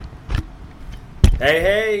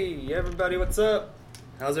Hey, everybody, what's up?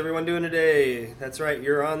 How's everyone doing today? That's right,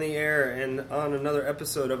 you're on the air and on another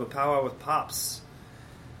episode of A Powwow with Pops.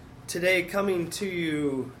 Today, coming to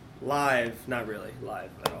you live, not really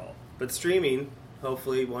live at all, but streaming,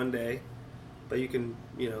 hopefully one day. But you can,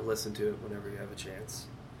 listen to it whenever you have a chance.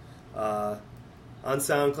 On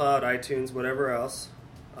SoundCloud, iTunes, whatever else.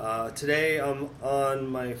 Today, I'm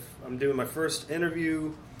doing my first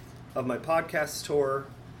interview of my podcast tour,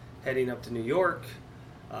 heading up to New York.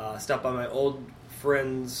 Stopped by my old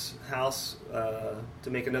friend's house to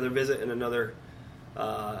make another visit and have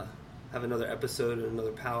another episode and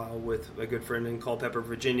another powwow with a good friend in Culpeper,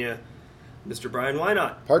 Virginia, Mr. Bryan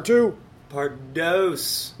Wynacht. Part 2. Part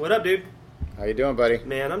dos. What up, dude? How you doing, buddy?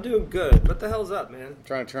 Man, I'm doing good. What the hell's up, man? I'm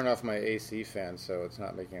trying to turn off my AC fan so it's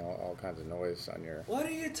not making all kinds of noise on your... What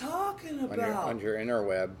are you talking about? On your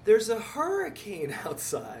interweb. There's a hurricane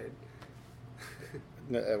outside.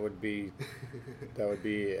 That would be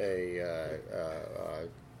a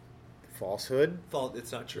falsehood.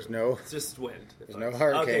 It's not true. It's just wind. There's no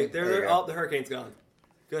hurricane. Okay, the hurricane's gone.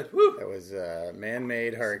 Good. Woo! It was a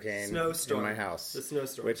man-made hurricane snowstorm in my house. The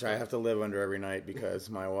snowstorm. Which I have to live under every night because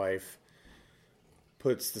my wife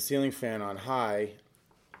puts the ceiling fan on high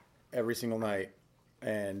every single night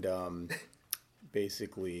and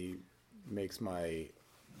basically makes my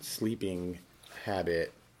sleeping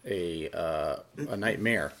habit a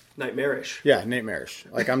nightmare. Nightmarish. Yeah, nightmarish.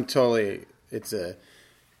 Like it's a...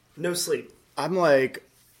 No sleep. I'm like...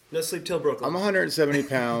 No sleep till Brooklyn. I'm 170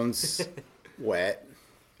 pounds wet,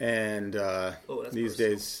 and these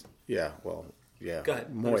days, Go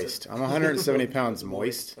ahead. moist. I'm 170 pounds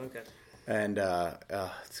moist. Okay. And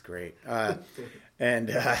it's great. And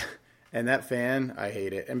that fan, I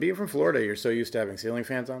hate it. And being from Florida, you're so used to having ceiling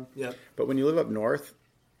fans on. Yep. But when you live up north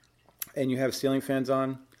and you have ceiling fans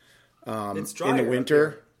on, it's drier in the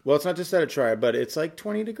winter. Well, it's not just that it's dry, but it's like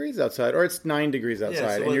 20 degrees outside, or it's 9 degrees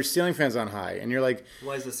outside, and your ceiling fan's on high, and you're like,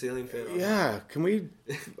 why is the ceiling fan on? Yeah, can we?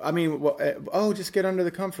 I mean, just get under the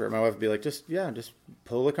comfort. My wife would be like, just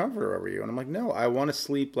pull the comforter over you, and I'm like, no, I want to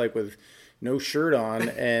sleep like with no shirt on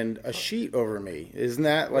and a sheet over me. Isn't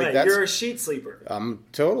that like right, you're a sheet sleeper?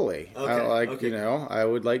 Totally. Okay. I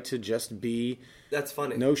would like to just be. That's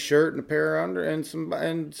funny. No shirt and a pair of under and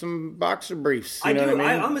some boxer briefs. I do. What I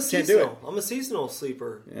mean? I'm a seasonal. I'm a seasonal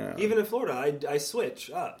sleeper. Yeah. Even in Florida, I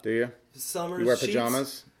switch up. Do you? Summer. You wear sheets.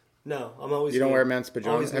 pajamas? No, I'm always. You don't wear men's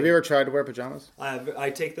pajamas? Have you ever tried to wear pajamas? I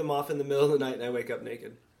take them off in the middle of the night and I wake up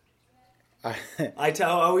naked. I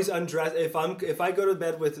always undress if I go to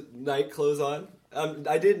bed with night clothes on.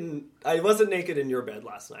 I wasn't naked in your bed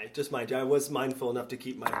last night. Just mind you, I was mindful enough to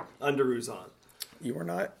keep my underoos on. You were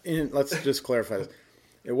not in. Let's just clarify this.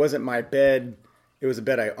 It wasn't my bed. It was a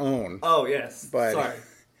bed I own. Oh yes, but sorry.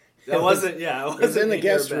 I wasn't. Yeah, it was in the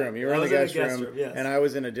guest room. You were in the guest room, yes. and I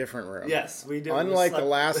was in a different room. Yes, we did. Unlike the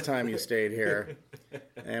last time you stayed here,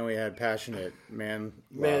 and we had passionate man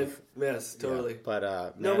love. Mess, totally. Yeah,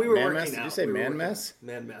 but no, we were working mess? out. Did you say man mess?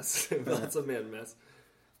 Man mess. Lots of man mess.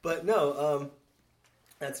 But no,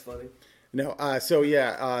 that's funny. No, here's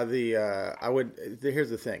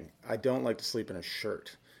the thing. I don't like to sleep in a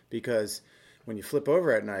shirt because when you flip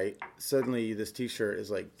over at night, suddenly this t-shirt is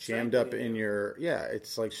like jammed up in your,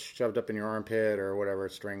 it's like shoved up in your armpit or whatever,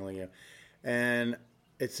 it's strangling you. And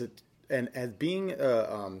and as being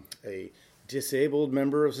a disabled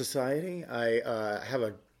member of society, I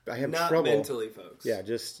have Not trouble. Not mentally, folks. Yeah,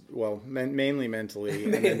 mainly mentally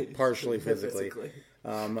and then partially physically.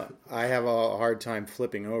 I have a hard time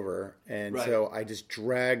flipping over, and so I just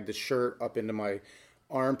drag the shirt up into my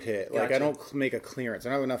armpit. Gotcha. Like I don't make a clearance. I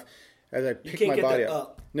don't have enough as I pick my body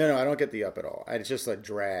up. No, I don't get the up at all. It's just like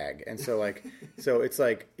drag, and so it's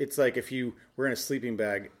like if you were in a sleeping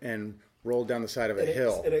bag and rolled down the side of a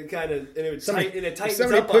hill, and it tightens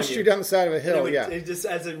somebody up pushed on you down the side of a hill. It just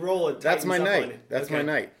as it roll, it tightens that's my up night. on you. That's my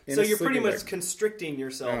night. So you're pretty much constricting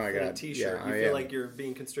yourself in a t-shirt. Yeah, you feel like you're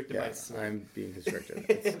being constricted by a snake. I'm being constricted.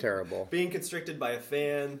 It's terrible. Being constricted by a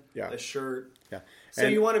fan, a shirt. Yeah. So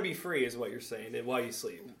you want to be free, is what you're saying, and while you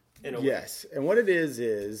sleep. Yes, and what it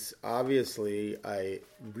is obviously I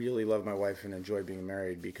really love my wife and enjoy being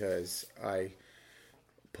married because I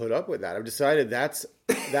put up with that. I've decided that's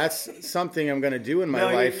something I'm going to do in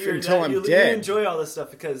my life until I'm dead. You enjoy all this stuff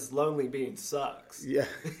because lonely being sucks. Yeah.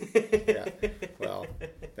 Well,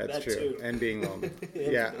 that's true. Too. And being lonely.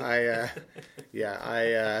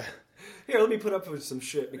 Here, let me put up with some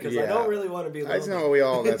shit because I don't really want to be. That's what we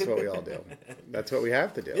all do. That's what we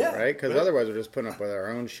have to do, right? Because otherwise, we're just putting up with our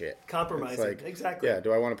own shit. Compromising, like, exactly. Yeah.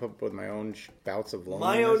 Do I want to put up with my own bouts of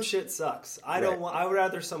loneliness? My own shit sucks. I don't want. I would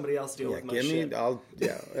rather somebody else deal with my shit.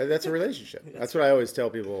 That's a relationship. That's what I always tell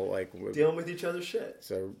people. Like dealing with each other's shit.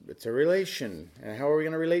 So it's a relation, and how are we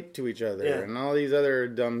going to relate to each other, and all these other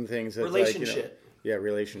dumb things. That's relationship.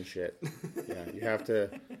 Relationship. Yeah, you have to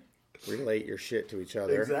relate your shit to each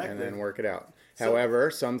other and then work it out. However,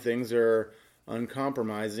 some things are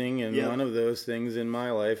uncompromising, and one of those things in my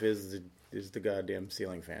life is the goddamn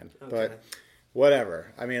ceiling fan. Okay. But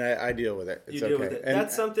whatever. I mean, I deal with it. It's you deal with it. And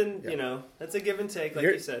that's something, that's a give and take, like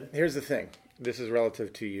you said. Here's the thing. This is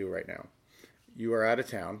relative to you right now. You are out of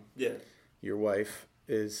town. Yeah. Your wife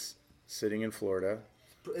is sitting in Florida.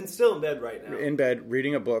 And still in bed right now. In bed,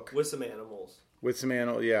 reading a book. With some animals.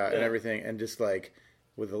 And everything. And just like...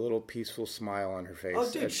 with a little peaceful smile on her face. Oh,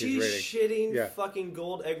 dude, she's shitting fucking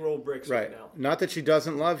gold egg roll bricks right now. Not that she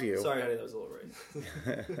doesn't love you. Sorry, honey, that was a little right.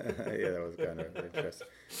 Yeah, that was kind of interesting.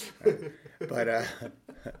 But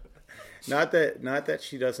not that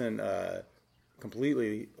she doesn't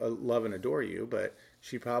completely love and adore you, but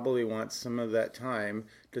she probably wants some of that time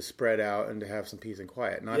to spread out and to have some peace and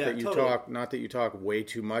quiet. Not that you talk way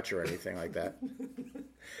too much or anything like that.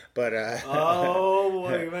 But oh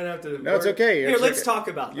boy, you might have to. No, it's okay. Here, let's talk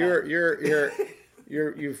about that.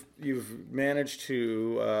 You've managed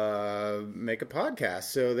to make a podcast,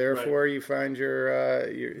 so therefore you find your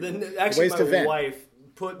ways to vent. My wife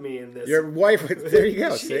put me in this. Your wife, there you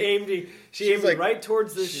go. She aimed me right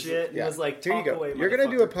towards this shit and was like, "Talk here you go. away, you're going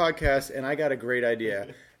to do a podcast, and I got a great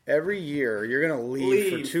idea. Every year, you're going to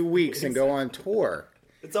leave for 2 weeks and go on tour.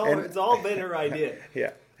 It's all been her idea.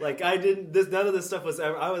 Yeah. Like I didn't. None of this stuff was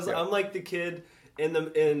ever. I'm like the kid in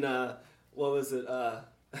what was it?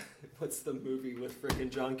 What's the movie with frickin'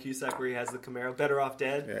 John Cusack where he has the Camaro? Better Off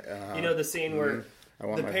Dead. You know the scene where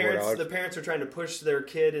the parents are trying to push their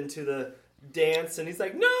kid into the dance, and he's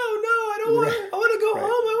like, "No, I don't want. I want to go home.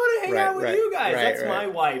 I want to hang out with you guys." That's my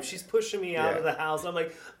wife. She's pushing me out of the house. I'm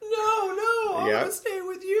like, "No, I want to stay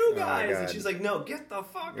with you guys," and she's like, "No, get the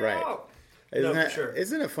fuck out."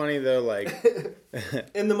 Isn't it funny though? Like,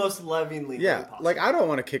 in the most lovingly way possible. Like I don't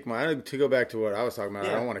want to to go back to what I was talking about.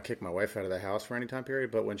 I don't want to kick my wife out of the house for any time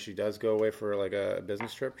period. But when she does go away for like a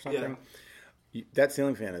business trip or something, that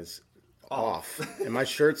ceiling fan is off, and my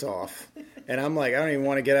shirt's off, and I'm like, I don't even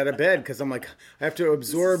want to get out of bed because I'm like, I have to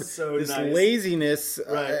absorb this laziness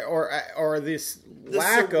or this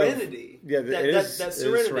lack serenity. It is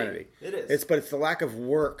serenity. It is. But it's the lack of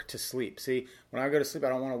work to sleep. See, when I go to sleep, I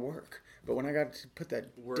don't want to work. But when I got to put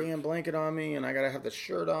that damn blanket on me and I got to have the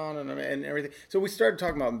shirt on and everything. So we started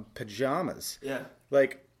talking about pajamas. Yeah.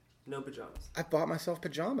 Like. No pajamas. I bought myself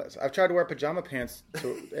pajamas. I've tried to wear pajama pants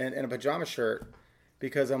and a pajama shirt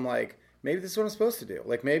because I'm like, maybe this is what I'm supposed to do.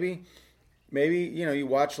 Like maybe you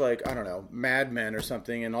watch like, I don't know, Mad Men or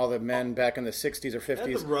something and all the men back in the 60s or 50s.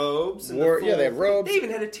 They had the robes. They had robes. They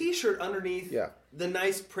even had a t-shirt underneath the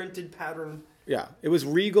nice printed pattern. Yeah, it was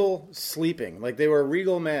regal sleeping. Like they were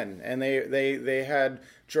regal men, and they had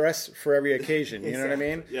dress for every occasion. You know what I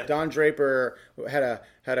mean? Yeah. Don Draper had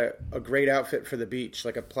a great outfit for the beach,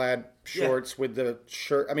 like a plaid shorts with the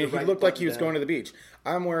shirt. I mean, he looked like he was going to the beach.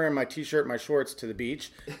 I'm wearing my t-shirt, my shorts to the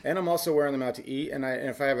beach, and I'm also wearing them out to eat. And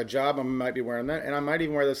if I have a job, I might be wearing them, and I might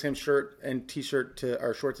even wear the same shirt and t-shirt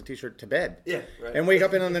or shorts and t-shirt to bed. Yeah, right. And wake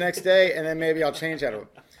up in on the next day, and then maybe I'll change out of them.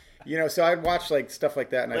 So I'd watch like stuff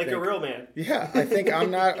like that, and I think, a real man. Yeah, I think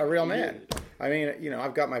I'm not a real man. I mean,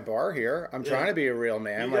 I've got my bar here. I'm trying to be a real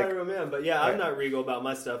man. You're not a real man, but I'm not regal about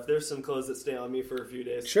my stuff. There's some clothes that stay on me for a few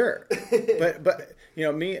days. Sure, but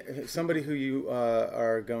me, somebody who you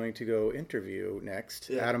are going to go interview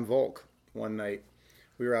next, Adam Volk. One night,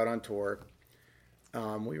 we were out on tour.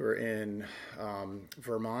 We were in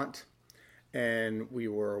Vermont, and we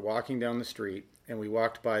were walking down the street, and we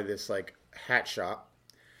walked by this like hat shop.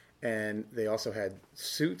 And they also had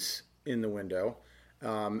suits in the window.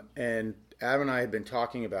 And Adam and I had been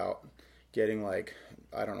talking about getting like,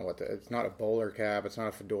 I don't know it's not a bowler cap, it's not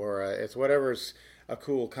a fedora, it's whatever's a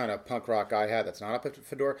cool kind of punk rock guy hat that's not a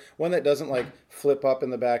fedora. One that doesn't like flip up in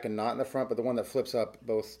the back and not in the front, but the one that flips up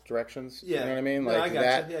both directions. Yeah. You know what I mean? Like I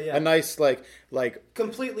that. Yeah. A nice like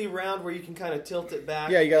completely round where you can kind of tilt it back.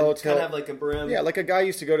 Yeah, you got a little tilt. Kind of have like a brim. Yeah, like a guy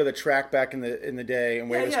used to go to the track back in the day and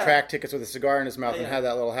wear his track tickets with a cigar in his mouth and have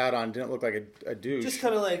that little hat on. Didn't look like a douche. Just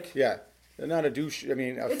kind of like not a douche. I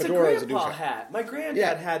mean, it's fedora a is a douche grandpa hat. My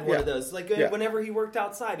granddad had one of those. Like whenever he worked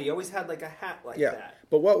outside, he always had like a hat like that.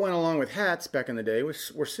 But what went along with hats back in the day were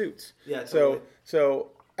suits. Yeah. Totally.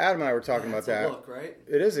 So Adam and I were talking about that. Look, right?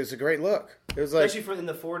 It is. It's a great look. It was like, especially in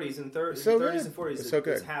the 40s and 30s. So 30s good. and 40s. It's so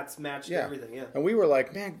good. His hats matched everything. Yeah. And we were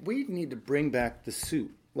like, man, we need to bring back the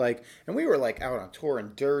suit. Like, and we were like out on tour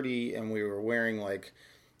and dirty, and we were wearing like,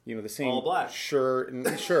 you know, the same all black shirt.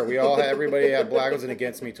 And sure, we all had, everybody had black. It was an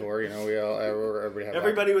Against Me tour. You know,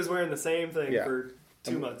 everybody was wearing the same thing for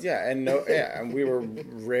 2 months. Yeah, and we were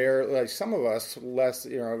rare. Like some of us, less,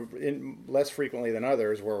 you know, less frequently than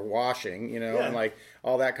others, were washing, you know, and like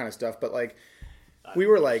all that kind of stuff. But like, we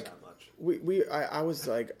were like, I was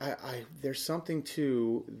like, there's something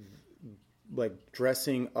to like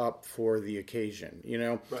dressing up for the occasion, you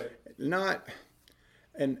know, right? Not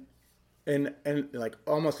and like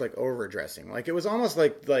almost like overdressing. Like it was almost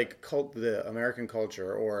like the American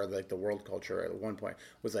culture or like the world culture at one point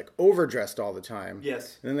was like overdressed all the time.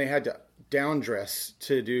 Yes. And then they had to downdress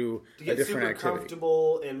to do a different super activity.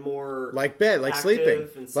 Comfortable and more like bed, like sleeping.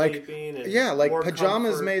 Like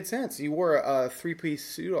pajamas comfort. made sense. You wore a three-piece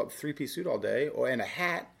suit all day and a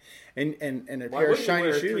hat and a pair of shiny shoes. Why wouldn't you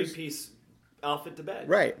wear a three-piece outfit to bed?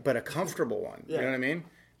 Right, but a comfortable one. Yeah. You know what I mean?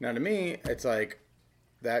 Now to me, it's like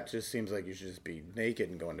that just seems like you should just be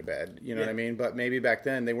naked and going to bed. You know what I mean? But maybe back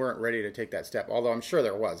then they weren't ready to take that step. Although I'm sure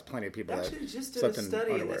there was plenty of people actually that just did a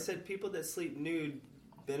study and they said people that sleep nude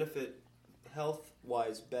benefit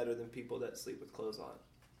health-wise better than people that sleep with clothes on.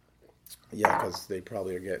 Yeah, because they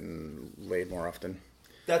probably are getting laid more often.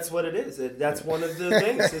 That's what it is. That's one of the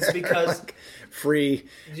things. It's because free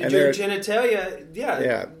your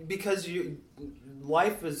genitalia, because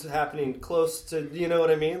life is happening close to, you know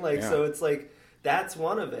what I mean? Like, so it's like, that's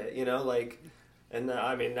one of it, you know, like, and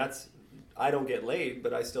I mean, I don't get laid,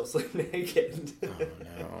 but I still sleep naked.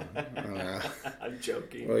 Oh, no. I'm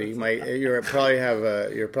joking. Well, it's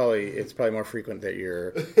probably more frequent that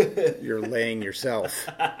you're laying yourself.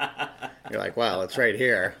 You're like, wow, it's right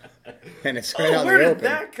here. And it's right out in the open. Where did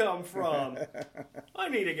that come from? I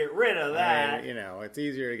need to get rid of that. You know, it's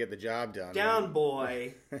easier to get the job done. Down,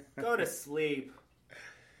 boy. Go to sleep.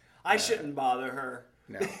 I shouldn't bother her.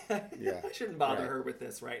 No. Yeah. I shouldn't bother her with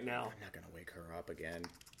this right now. I'm not going to wake her up again.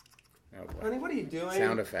 Oh, honey, what are you doing?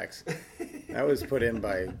 Sound effects. That was put in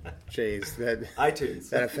by Jay's. iTunes.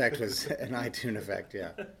 That effect was an iTunes effect,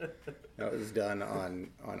 yeah. That was done on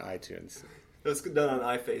iTunes. It was done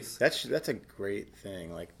on iFace. That's a great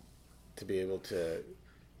thing, like, to be able to,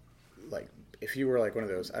 like, if you were like one of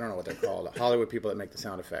those, I don't know what they're called, Hollywood people that make the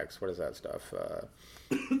sound effects. What is that stuff?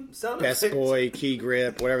 Sound Best effects. Boy, Key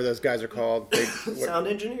Grip, whatever those guys are called. Sound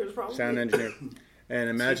engineers, probably. Sound engineer. And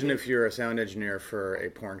imagine if you're a sound engineer for a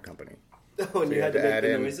porn company. Oh, and you had to make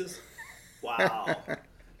the noises? Wow.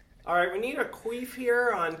 All right, we need a queef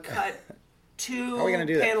here on cut 2, how are we gonna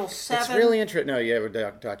do panel that? 7. It's really interesting. No, you have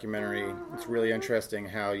a documentary. It's really interesting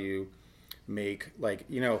how you make, like,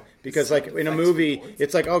 you know, because like in a movie,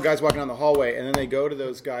 it's like, oh, guys walking down the hallway, and then they go to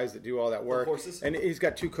those guys that do all that work, and he's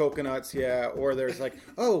got 2 coconuts, or there's like,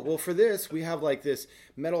 oh, well, for this we have like this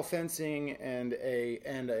metal fencing and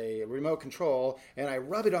a remote control, and I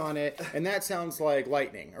rub it on it, and that sounds like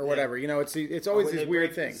lightning or whatever. You know, it's always these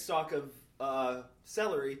weird things. Stalk of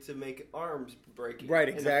celery to make arms breaking. Right,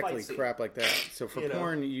 exactly, crap like that. So for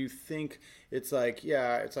porn, you think it's like,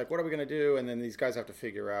 what are we going to do? And then these guys have to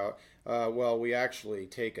figure out, well, we actually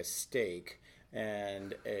take a steak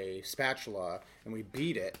and a spatula and we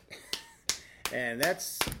beat it. And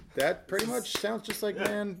that pretty much sounds just like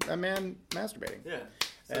a man masturbating. Yeah.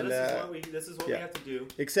 So this is what we have to do.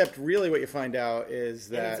 Except really what you find out is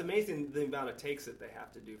that... And it's amazing the amount of takes that they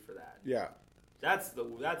have to do for that. Yeah.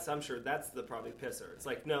 I'm sure that's the probably pisser. It's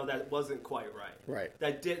like, no, that wasn't quite right. Right.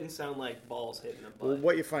 That didn't sound like balls hitting a butt. Well,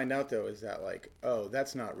 what you find out though is that, like, oh,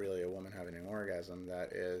 that's not really a woman having an orgasm.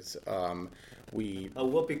 That is, a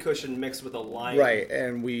whoopee cushion mixed with a lion. Right,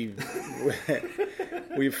 and we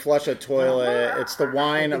flush a toilet. It's the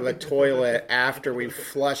whine of a toilet after we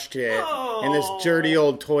flushed it in this dirty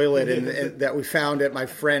old toilet that we found at my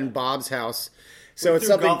friend Bob's house. So it's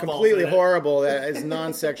something completely horrible that is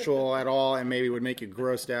non-sexual at all and maybe would make you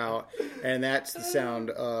grossed out. And that's the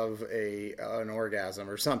sound of an orgasm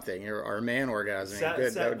or something, or a man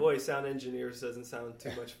orgasming. Sound engineers doesn't sound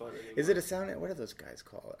too much fun anymore. Is it a sound? What are those guys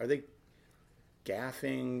called? Are they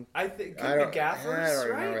gaffing? I think could be gaffers, I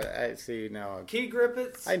don't right? remember. I see, no. Key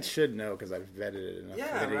grippets? I should know because I've vetted enough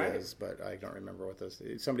videos, but I don't remember what those...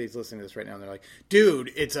 Somebody's listening to this right now and they're like,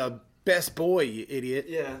 dude, it's a Best Boy, you idiot.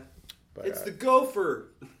 Yeah. But, it's the gopher.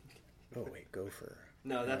 Oh wait, gopher.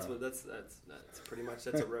 No, that's pretty much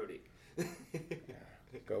that's a roadie.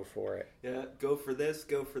 Yeah, go for it. Yeah, go for this,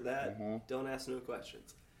 go for that. Mm-hmm. Don't ask no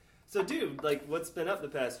questions. So, dude, like, what's been up the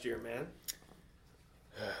past year, man?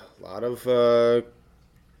 A lot of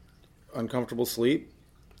uncomfortable sleep.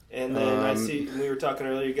 And then I see, we were talking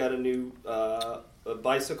earlier, you got a new a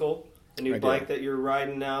bicycle, a new bike that you're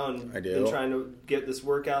riding now, and been trying to get this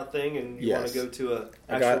workout thing, and you want to go to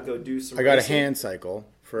go do some I got racing. a hand cycle.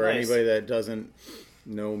 For anybody that doesn't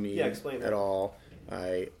know me at all,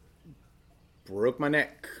 I broke my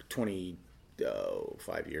neck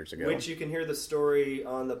 5 years ago. Which you can hear the story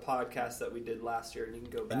on the podcast that we did last year, and you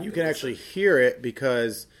can go back. And you can actually hear it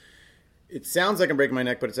because it sounds like I'm breaking my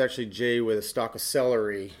neck, but it's actually Jay with a stalk of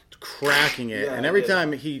celery cracking it. And every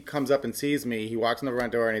time he comes up and sees me, he walks in the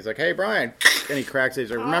front door and he's like, "Hey, Bryan." And he cracks it.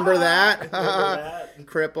 He's like, "Remember that? Remember that?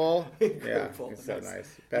 Cripple." Yeah, Cripple. it's so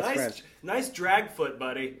nice. Best friend. Nice drag foot,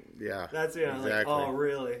 buddy. Yeah. That's exactly. Like, oh,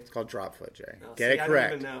 really? It's called drop foot, Jay. Oh, Get it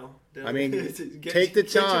correct. I don't even know. I mean, take the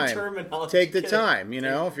time. Take the time, you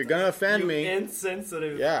know? If you're going to offend me.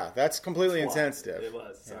 Insensitive. Yeah, that's completely insensitive. It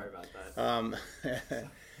was. Sorry about that.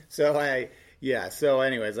 So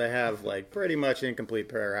anyways, I have like pretty much incomplete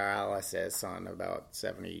paralysis on about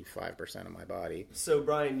 75% of my body. So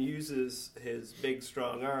Bryan uses his big,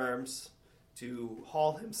 strong arms to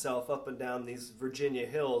haul himself up and down these Virginia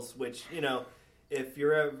hills, which, you know, if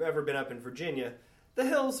you've ever been up in Virginia, the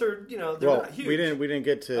hills are, you know, they're not huge. We didn't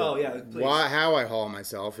get to how I haul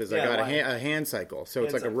myself is I got a hand cycle. So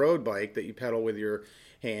it's like a road bike that you pedal with your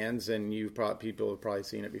hands, and people have probably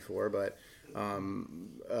seen it before, but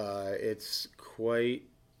it's quite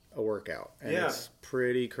a workout, and it's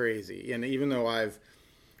pretty crazy. And even though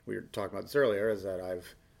we were talking about this earlier, is that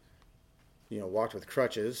I've, you know, walked with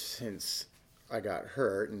crutches since I got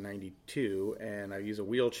hurt in '92, and I use a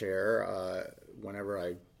wheelchair whenever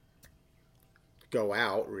I go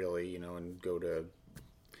out, really, you know, and go to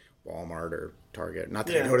Walmart or Target. Not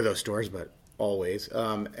that I go to those stores, but always,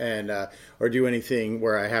 or do anything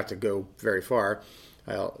where I have to go very far.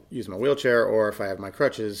 I'll use my wheelchair, or if I have my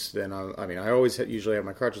crutches, then I always usually have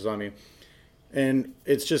my crutches on me, and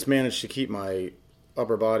it's just managed to keep my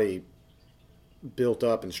upper body built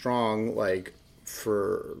up and strong, like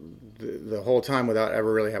for the whole time without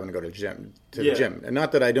ever really having to go to the gym. And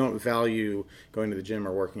not that I don't value going to the gym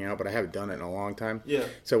or working out, but I haven't done it in a long time. Yeah.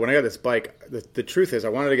 So when I got this bike, the truth is I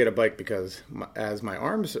wanted to get a bike because as my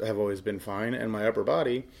arms have always been fine and my upper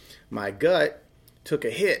body, my gut took a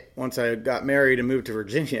hit once I got married and moved to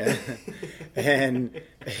Virginia. and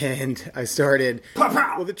I started...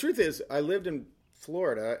 Well, the truth is I lived in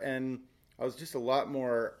Florida and I was just a lot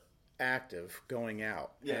more active going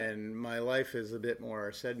out, and my life is a bit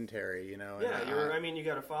more sedentary, you know. And you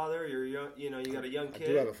got a father. You're young, you know. You got a young kid.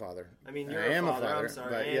 I do have a father. I mean, I am a father. I'm sorry.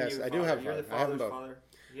 But yes, I do have a father. You're the father's father.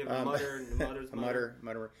 You have a mother, and the mother's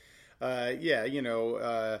mother. Yeah, you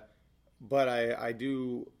know. But I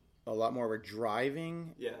do a lot more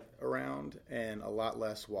driving around and a lot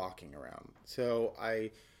less walking around. So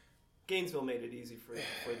Gainesville made it easy for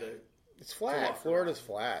the. It's flat. Florida's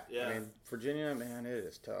flat. Yeah. I mean, Virginia, man, it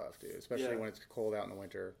is tough, dude. Especially when it's cold out in the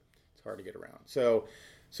winter. It's hard to get around. So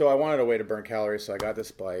I wanted a way to burn calories, so I got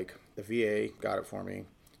this bike. The VA got it for me.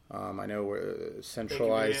 I know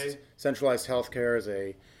centralized healthcare is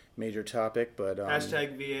a major topic, but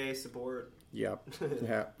hashtag VA support. Yep.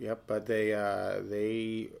 Yep. But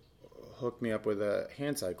they hooked me up with a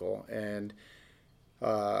hand cycle, and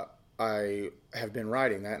I have been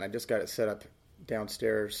riding that, and I just got it set up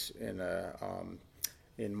downstairs in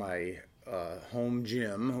my home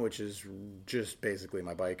gym, which is just basically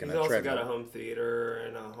my bike and a treadmill. He's also got a home theater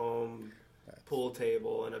and a home pool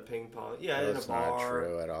table and a ping pong. Yeah, and a bar. That's not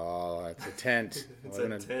true at all. It's a tent. It's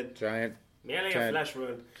a tent. Giant merely tent. A flesh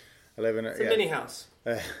wound. I live in a mini house.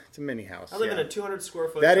 It's a mini house. I live in a 200 square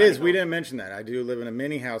foot. That is, we didn't mention that. I do live in a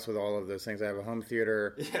mini house with all of those things. I have a home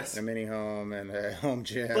theater, and a mini home, and a home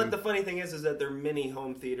gym. But the funny thing is that they're mini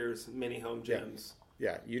home theaters, mini home gyms.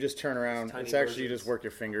 Yeah, you just turn around. It's actually, you just work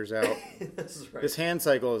your fingers out. That's right. This hand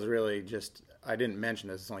cycle is really just, I didn't mention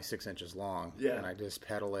this, it's only 6 inches long. Yeah. And I just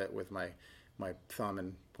pedal it with my thumb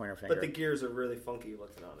and pointer finger. But the gears are really funky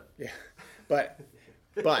looking on it. Yeah.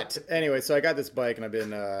 But anyway, so I got this bike, and I've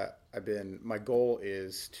been. My goal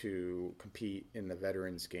is to compete in the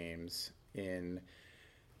Veterans Games in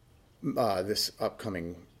this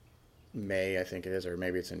upcoming May, I think it is, or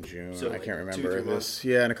maybe it's in June. So I can't remember this.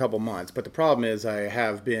 Yeah, in a couple months. But the problem is, I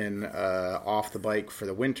have been off the bike for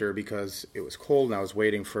the winter because it was cold, and I was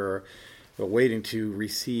waiting to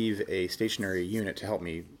receive a stationary unit to help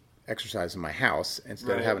me exercise in my house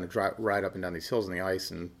instead of having to ride up and down these hills in the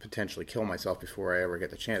ice and potentially kill myself before I ever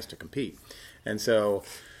get the chance to compete. And so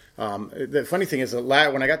the funny thing is that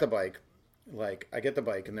when I got the bike, like I get the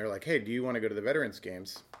bike and they're like, "Hey, do you want to go to the Veterans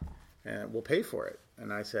Games? And we'll pay for it."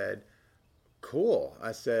 And I said, "Cool."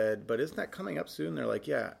 I said, "But isn't that coming up soon?" They're like,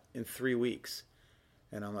 "Yeah, in 3 weeks."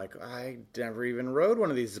 And I'm like, I never even rode one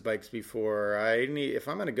of these bikes before. If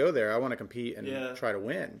I'm going to go there, I want to compete and try to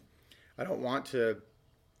win. I don't want to,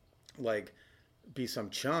 like, be some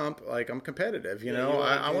chump. Like, I'm competitive, you know.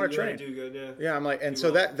 I want to train. Do good, yeah, I'm like, and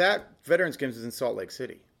so that Veterans Games is in Salt Lake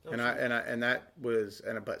City, but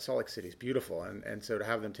Salt Lake City is beautiful, and so to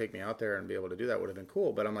have them take me out there and be able to do that would have been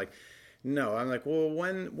cool. But I'm like, no. I'm like, well,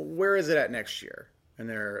 where is it at next year? And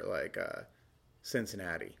they're like,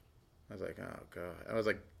 Cincinnati. I was like, oh, God. I was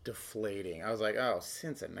like deflating. I was like, oh,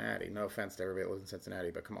 Cincinnati. No offense to everybody that lives in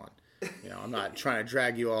Cincinnati, but come on. You know, I'm not trying to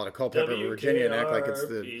drag you all to Culpeper, Virginia and act like it's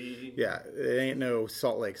it ain't no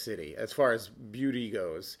Salt Lake City as far as beauty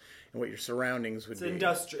goes and what your surroundings would be.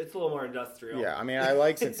 It's a little more industrial. Yeah, I mean, I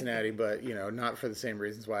like Cincinnati, but, you know, not for the same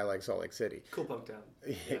reasons why I like Salt Lake City. Cool punk town.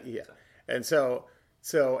 Yeah. And so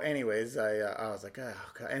anyways, I was like, oh,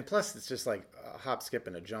 God. And plus, it's just like a hop, skip,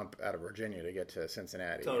 and a jump out of Virginia to get to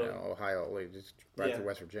Cincinnati, totally. You know, Ohio, just right through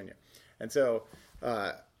West Virginia. And so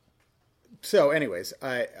anyways,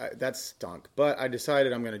 I that stunk. But I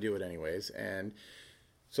decided I'm going to do it anyways. And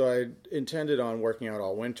so I intended on working out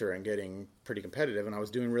all winter and getting pretty competitive. And I was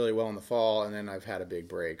doing really well in the fall. And then I've had a big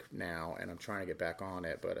break now, and I'm trying to get back on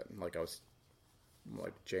it. But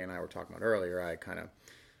like Jay and I were talking about earlier, I kind of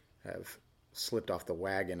have slipped off the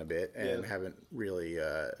wagon a bit and haven't really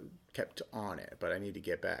kept on it, but I need to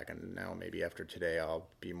get back, and now maybe after today I'll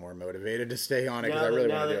be more motivated to stay on it because I really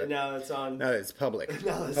want to do it. Now it's on. Now it's public.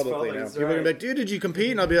 Now it's publicly public. now. People are gonna be like, dude, did you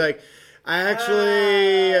compete? And I'll be like, I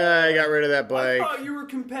got rid of that bike. I thought you were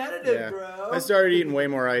competitive, bro. I started eating way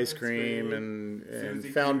more ice cream and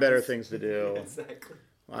found better things to do. Exactly.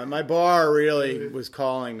 My bar really was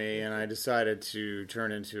calling me, and I decided to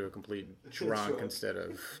turn into a complete drunk instead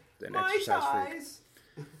of an exercise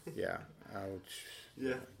freak. Yeah, ouch.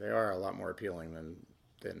 They are a lot more appealing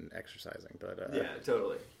than exercising, but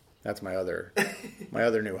totally. That's my other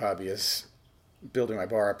new hobby is building my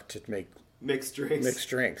bar up to make mixed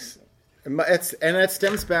drinks. And that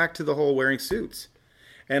stems back to the whole wearing suits.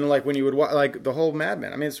 And like when you would watch, like the whole Mad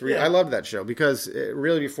Men. I mean, I loved that show because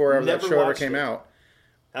really before that show ever came out.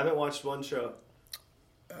 Haven't watched one show.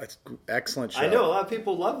 It's an excellent show. I know a lot of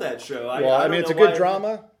people love that show. I mean, it's a good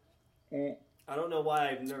drama. I don't know why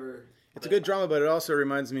I've never. It's a good drama, but it also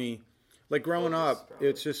reminds me, like growing up,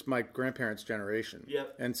 it's just my grandparents' generation.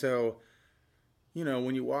 Yep. And so, you know,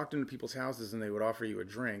 when you walked into people's houses and they would offer you a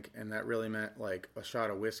drink, and that really meant like a shot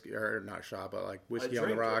of whiskey, or not a shot, but like whiskey on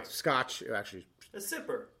the rocks, scotch, actually. A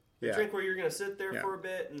sipper. A drink where you're going to sit there for a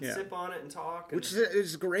bit and sip on it and talk. Which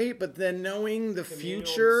is great, but then knowing the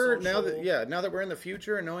future, now that we're in the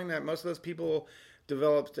future and knowing that most of those people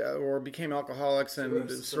developed or became alcoholics and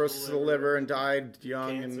cirrhosis of the liver and died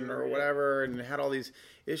young or whatever and had all these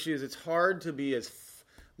issues, it's hard to be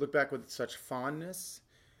look back with such fondness,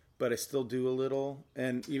 but I still do a little.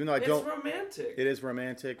 And even though it's romantic. It is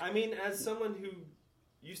romantic. I mean, as someone who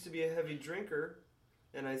used to be a heavy drinker,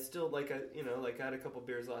 and I still I had a couple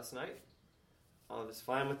beers last night. I was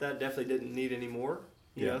fine with that. Definitely didn't need any more.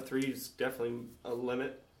 You know, 3 is definitely a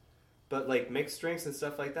limit. But like mixed drinks and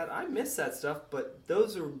stuff like that, I miss that stuff. But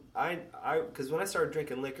those are because when I started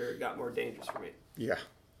drinking liquor, it got more dangerous for me. Yeah.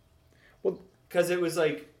 Well, because it was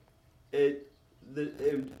like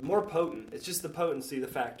more potent. It's just the potency, the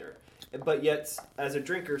factor. But yet, as a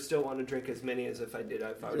drinker, still want to drink as many as if I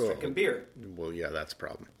was drinking beer. Well, yeah, that's a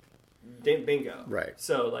problem. Bingo. Right.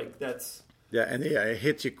 So like that's it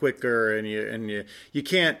hits you quicker, and you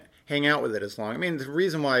can't hang out with it as long. I mean, the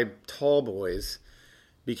reason why tall boys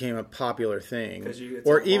became a popular thing,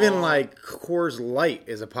 or even like Coors Light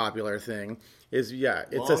is a popular thing, is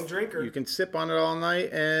it's a drinker. You can sip on it all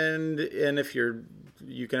night, and if you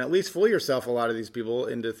can at least fool yourself. A lot of these people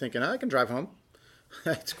into thinking, I can drive home.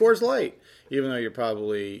 It's Coors Light. Even though you're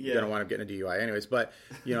probably going to wind up getting a DUI anyways. But,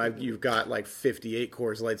 you know, you've got like 58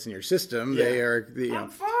 Coors Lights in your system. Yeah. They are, I'm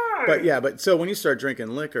fine. But so when you start drinking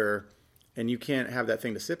liquor and you can't have that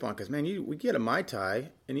thing to sip on, because, man, we get a Mai Tai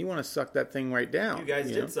and you want to suck that thing right down. You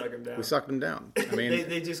guys did suck them down. We sucked them down. I mean,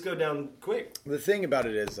 they just go down quick. The thing about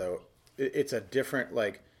it is, though, it's a different,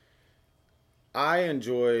 like, I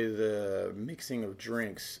enjoy the mixing of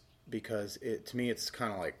drinks because to me it's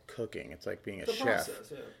kind of like cooking. It's like being a chef.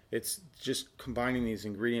 Process, It's just combining these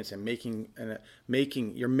ingredients and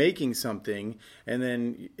you're making something, and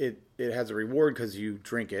then it has a reward because you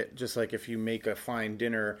drink it. Just like if you make a fine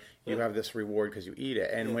dinner, you have this reward because you eat it.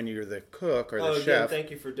 And when you're the cook or the chef, thank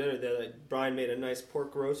you for dinner. Brian made a nice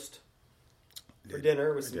pork roast for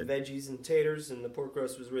dinner with some veggies and taters, and the pork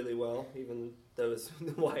roast was really well. Even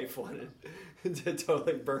the wife wanted to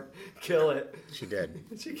totally kill it. She did.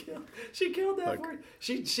 She killed that for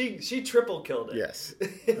you. She triple killed it. Yes.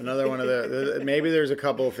 Another one of maybe there's a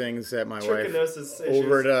couple of things that my wife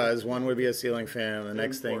overdoes. One would be a ceiling fan. The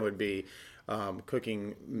next thing would be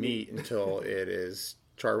cooking meat until it is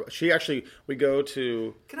char. We go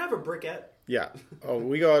to. Can I have a briquette? Yeah. Oh,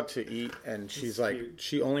 we go out to eat, and she's like,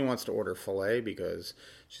 she only wants to order filet because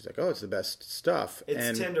she's like, oh, it's the best stuff.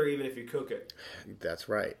 It's tender even if you cook it. That's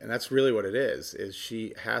right. And that's really what it is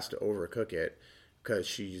she has to overcook it because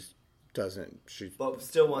she's but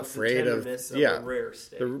still wants the tenderness of a rare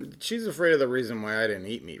steak. She's afraid of the reason why I didn't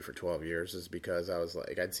eat meat for 12 years is because I was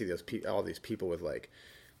like, I'd see all these people with like,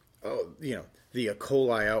 oh, the E.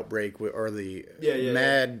 coli outbreak or the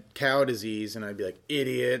mad cow disease, and I'd be like,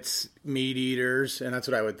 idiots, meat eaters, and that's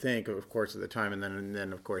what I would think, of course, at the time, and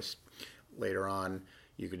then of course, later on,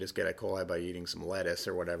 you could just get E. coli by eating some lettuce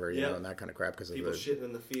or whatever, and that kind of crap because of people shitting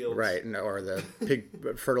in the fields, right? Or the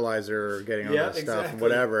pig fertilizer or getting all that stuff and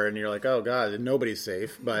whatever, and you're like, oh god, nobody's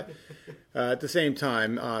safe. But at the same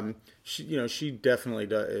time, she definitely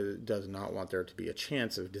does not want there to be a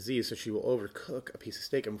chance of disease, so she will overcook a piece of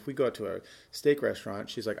steak. And if we go out to a steak restaurant,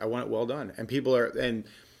 she's like, I want it well done, and people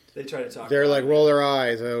they try to talk. They're like, roll their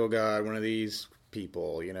eyes. Oh god, one of these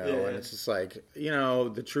people, and it's just like,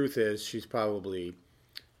 the truth is, she's probably.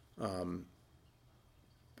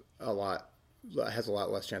 Has a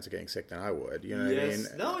lot less chance of getting sick than I would. You know what I mean?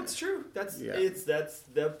 No, it's true. That's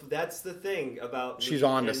the thing about. She's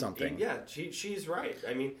on to something. She's right.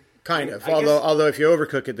 I mean, kind of. Although if you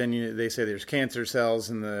overcook it, then they say there's cancer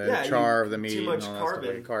cells in the char of the meat. Too much and all carbon.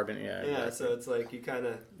 That stuff. Carbon. Yeah. Exactly. So it's like you kind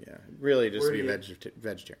of. Yeah. Really, just be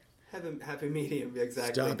vegetarian. Have a happy medium.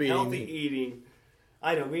 Exactly. Stop eating healthy meat. Eating.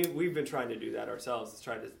 I know we've been trying to do that ourselves.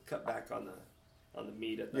 Trying to cut back on the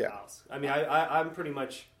meat at the house. I mean, I'm pretty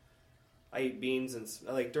much. I eat beans and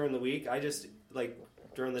like during the week. I just like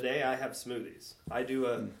during the day I have smoothies. I do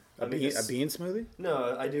a bean smoothie.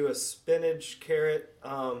 No, I do a spinach, carrot,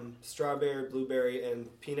 strawberry, blueberry, and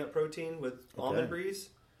peanut protein with almond breeze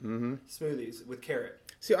smoothies with carrot.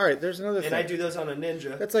 See, all right. There's another thing. And I do those on a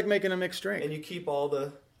Ninja. That's like making a mixed drink. And you keep all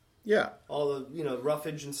the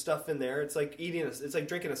roughage and stuff in there. It's like it's like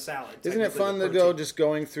drinking a salad. Isn't it fun to go just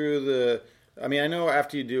going through the? I mean, I know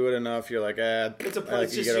after you do it enough, you're like, it's it's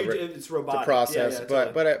robotic. It's a process,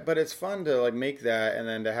 totally. but it's fun to like make that and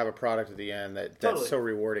then to have a product at the end that's so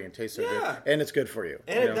rewarding and tastes so good, and it's good for you.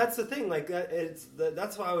 And that's the thing, like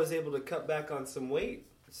that's why I was able to cut back on some weight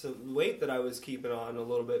that I was keeping on a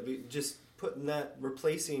little bit, just putting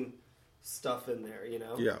replacing stuff in there,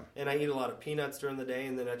 Yeah. And I eat a lot of peanuts during the day,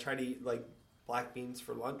 and then I try to eat like black beans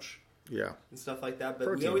for lunch. Yeah. And stuff like that. But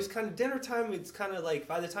Protein. we always kind of dinner time, it's kind of like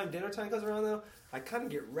by the time dinner time comes around though, I kind of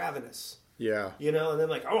get ravenous. Yeah. And then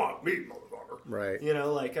like, I want meat, motherfucker. Right.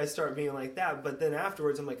 Like I start being like that, but then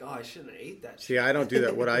afterwards I'm like, oh, I shouldn't have ate that shit. See, I don't do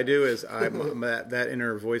that. What I do is that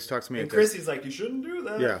inner voice talks to me. And Chrissy's like, you shouldn't do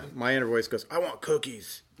that. Yeah. My inner voice goes, I want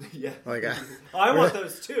cookies. Yeah. Like I want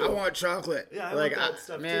those too. I want chocolate. Yeah, I want that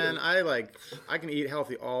stuff too. I can eat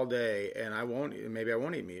healthy all day and maybe I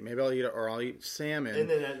won't eat meat. Maybe I'll eat salmon and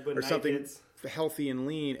then or something healthy and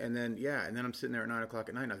lean, and then I'm sitting there at 9 o'clock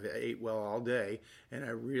at night and I've ate well all day and I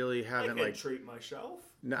really haven't treat myself.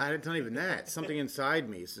 No, it's not even that. Something inside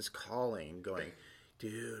me is just calling, going,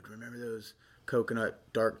 dude, remember those coconut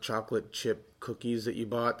dark chocolate chip cookies that you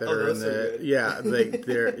bought that are in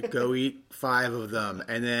the go eat 5 of them,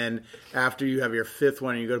 and then after you have your 5th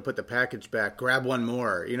one and you go to put the package back, grab one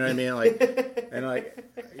more. You know what I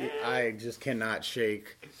mean? I just cannot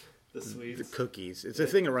shake the sweets, the cookies. It's a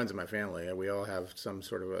thing that runs in my family. We all have some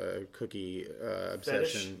sort of a cookie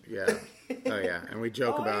obsession. Fetish? Yeah. Oh yeah, and we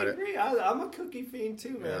joke about it. I agree. I'm a cookie fiend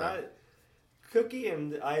too, man. Yeah.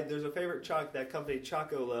 There's a favorite that company,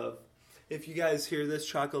 Choco Love. If you guys hear this,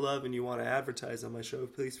 Choco Love, and you want to advertise on my show,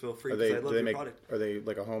 please feel free. Because I love your product. Are they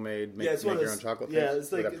like a homemade? It's one of those, your own chocolate. Yeah,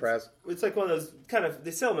 it's like it's like one of those kind of.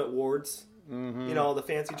 They sell them at Ward's. Mm-hmm. All the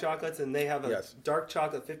fancy chocolates, and they have a dark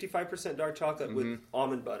chocolate, 55% dark chocolate with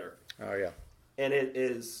almond butter. Oh yeah, and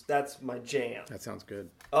that's my jam. That sounds good.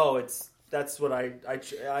 Oh, that's what I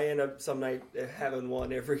end up some night having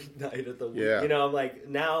one every night of the week. Yeah. I'm like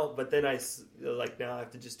now, but then now I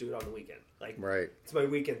have to just do it on the weekend. Like right, it's my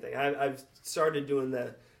weekend thing. I've started doing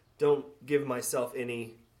don't give myself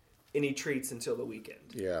any treats until the weekend.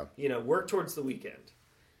 Yeah, work towards the weekend.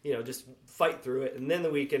 Just fight through it, and then the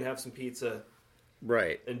weekend have some pizza,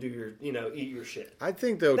 right? And do your, eat your shit. I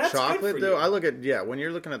think though that's chocolate though, I look at when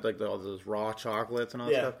you're looking at like all those raw chocolates and all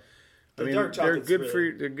that stuff. They're good for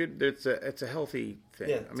you. They're good. It's a healthy thing.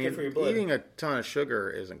 Yeah, it's good for your blood. Eating a ton of sugar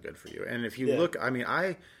isn't good for you. And if you look,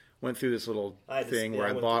 went through this little thing where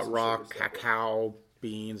I bought raw cacao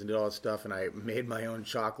beans and did all that stuff, and I made my own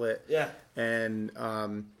chocolate. Yeah. And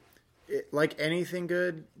like anything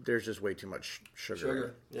good, there's just way too much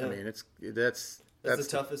sugar. Yeah. I mean, that's the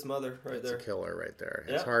toughest mother right there. It's a killer right there.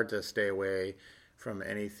 Yeah. It's hard to stay away from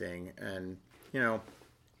anything, and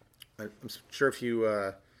I'm sure if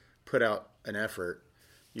you put out an effort,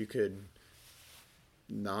 you could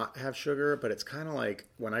not have sugar. But it's kind of like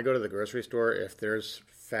when I go to the grocery store, if there's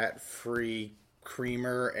fat-free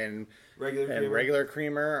creamer and regular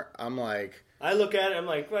creamer, I'm like, I look at it, I'm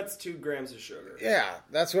like, what's 2 grams of sugar? Yeah,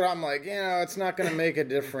 that's what I'm like. It's not going to make a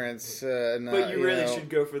difference. But you really should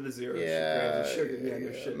go for the 0 grams of sugar. Yeah,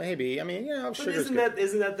 no shit. Maybe. I mean, sugar. Isn't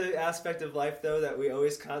that the aspect of life though that we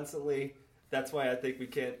always constantly? That's why I think we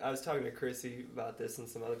can't. I was talking to Chrissy about this and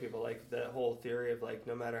some other people, like that whole theory of like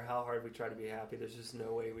no matter how hard we try to be happy, there's just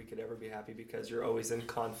no way we could ever be happy because you're always in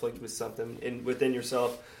conflict with something within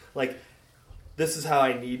yourself. Like, this is how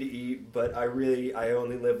I need to eat, but I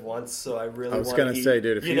only live once, so I really want to eat. I was going to say,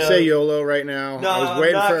 dude, if you say YOLO right now, no, I was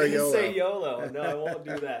waiting for a YOLO. I'm not going to say YOLO. No, I won't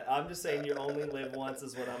do that. I'm just saying you only live once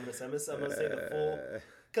is what I'm going to say. I'm going to say the full,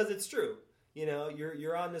 because it's true.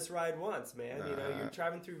 You're on this ride once, man. You're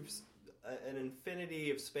traveling through an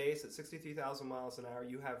infinity of space at 63,000 miles an hour.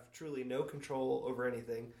 You have truly no control over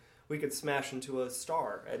anything. We could smash into a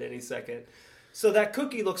star at any second. So that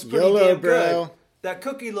cookie looks pretty YOLO, damn bro. good. That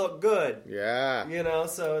cookie looked good. Yeah.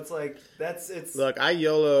 So it's like, Look, I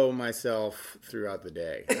YOLO myself throughout the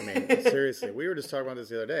day. I mean, seriously, we were just talking about this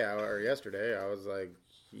the other day, or yesterday. I was like,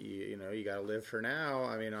 you got to live for now.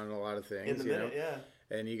 I mean, on a lot of things. In the minute, yeah.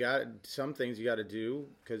 And you got some things you got to do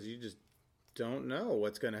because you just don't know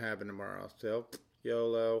what's going to happen tomorrow. So,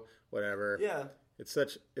 YOLO, whatever. Yeah. It's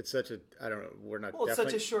such a, I don't know, we're not. Well, it's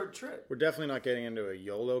such a short trip. We're definitely not getting into a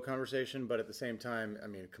YOLO conversation, but at the same time, I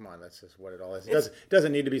mean, come on, that's just what it all is. It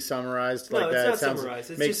doesn't need to be summarized like that. No, it's not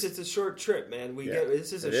summarized. It's a short trip, man.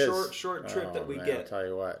 It's just a short trip that we get. I'll tell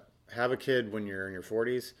you what, have a kid when you're in your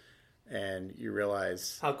 40s, and you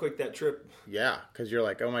realize how quick that trip. Yeah, because you're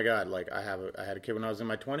like, oh my god, like I had a kid when I was in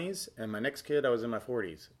my 20s, and my next kid I was in my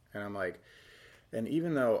 40s, and I'm like, and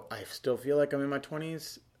even though I still feel like I'm in my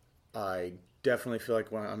 20s, I definitely feel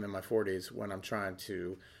like when I'm in my 40s, when I'm trying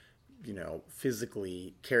to,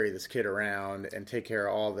 physically carry this kid around and take care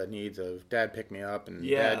of all the needs of dad pick me up and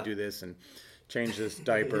dad do this and change this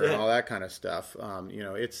diaper and all that kind of stuff.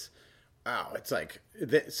 It's like,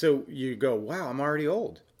 so you go, wow, I'm already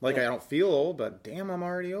old. Like I don't feel old, but damn, I'm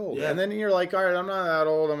already old. Yeah. And then you're like, all right, I'm not that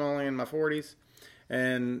old. I'm only in my 40s.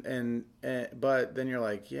 But then you're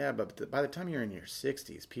like, yeah, but by the time you're in your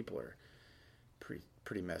 60s, people are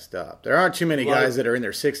pretty messed up. There aren't too many guys that are in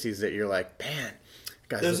their 60s that you're like, man,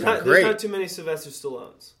 guys, there's great. There's not too many Sylvester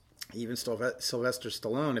Stallones. Even Sylvester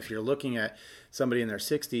Stallone, if you're looking at somebody in their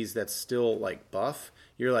 60s that's still like buff,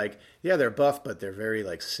 you're like, yeah, they're buff, but they're very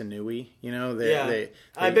like sinewy.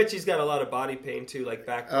 I bet she's got a lot of body pain too, like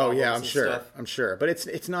back problems. Oh yeah, stuff. I'm sure, but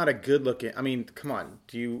it's not a good looking. I mean, come on,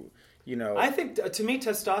 I think to me,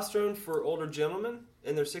 testosterone for older gentlemen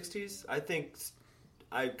in their 60s,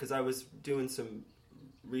 because I was doing some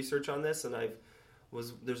research on this, and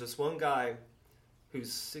there's this one guy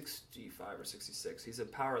who's 65 or 66. He's a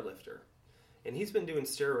power lifter, and he's been doing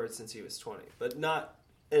steroids since he was 20, but not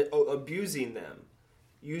abusing them,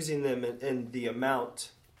 using them in the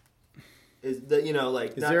amount is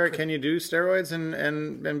that can you do steroids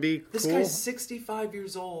and be cool? This guy's 65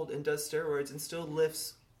 years old and does steroids and still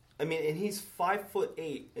lifts. I mean, and he's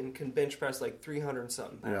 5'8" and can bench press like 300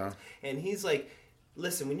 something pounds. Yeah. And he's like,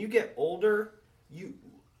 listen, when you get older,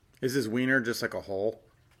 is his wiener just like a hole?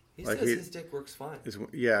 He says his dick works fine.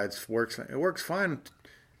 It works fine,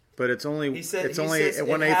 but it's only he said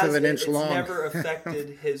 1/8 of an inch long. It's never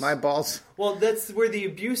affected his my balls. Well, that's where the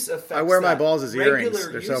abuse affects. I wear my balls as earrings.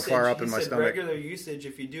 They're so far up in my stomach. Regular usage,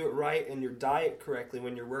 if you do it right and your diet correctly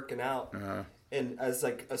when you're working out, and as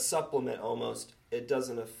like a supplement almost, it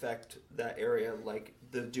doesn't affect that area like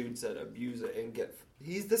the dudes that abuse it and get.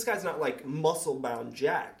 This guy's not like muscle bound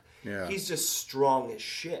jacked. Yeah. He's just strong as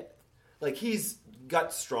shit. Like he's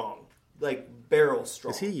gut strong, like barrel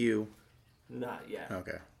strong. Is he you? Not yet.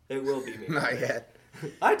 Okay. It will be me. Not yet.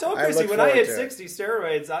 I told Chrissy when I hit 60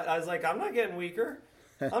 steroids, I was like, I'm not getting weaker.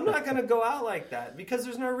 I'm not going to go out like that because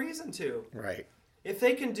there's no reason to. Right. If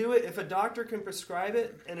they can do it, if a doctor can prescribe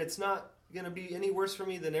it and it's not going to be any worse for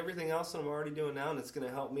me than everything else that I'm already doing now, and it's going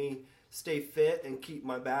to help me stay fit and keep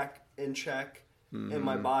my back in check and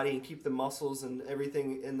my body and keep the muscles and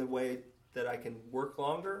everything in the way that I can work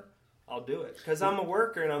longer, I'll do it. Because I'm a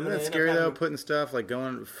worker and I'm going to end up scary though, putting stuff like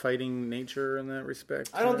fighting nature in that respect?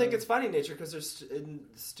 I don't think it's fighting nature because there's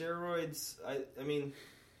steroids. I mean,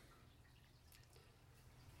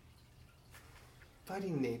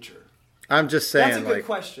 Fighting nature. I'm just saying. That's a good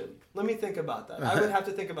question. Let me think about that. I would have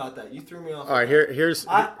to think about that. You threw me off. All right, here's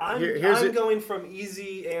I'm going from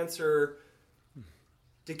easy answer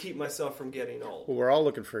to keep myself from getting old. Well, we're all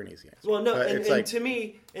looking for an easy answer. Well, no, and to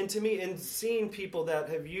me, and seeing people that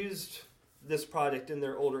have used this product in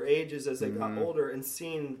their older ages as they got older, and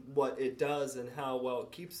seeing what it does and how well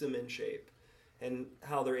it keeps them in shape, and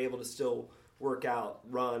how they're able to still work out,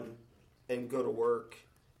 run, and go to work,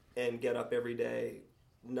 and get up every day,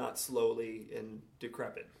 not slowly and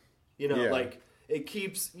decrepit. Like it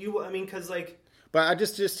keeps you. I mean, because like. But I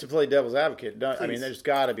just to play devil's advocate. I mean, there's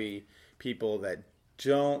got to be people that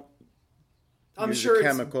don't use a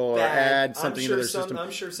chemical or add something into their system.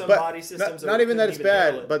 I'm sure some body systems not even that it's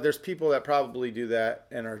bad, but there's people that probably do that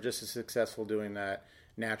and are just as successful doing that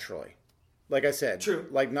naturally. Like I said, true.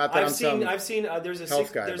 Like not that I've seen there's an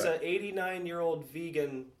 89-year-old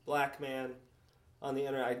vegan black man on the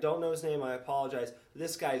internet. I don't know his name. I apologize.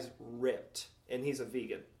 This guy's ripped and he's a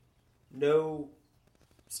vegan. No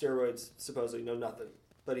steroids, supposedly, no nothing.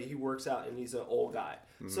 But he works out and he's an old guy.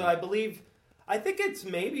 So I think it's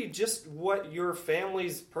maybe just what your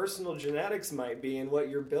family's personal genetics might be and what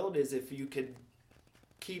your build is if you could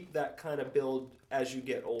keep that kind of build as you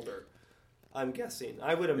get older. I'm guessing.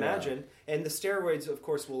 I would imagine. Yeah. And the steroids, of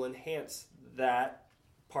course, will enhance that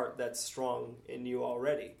part that's strong in you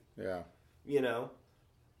already. Yeah.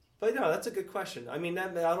 But no, that's a good question. I mean,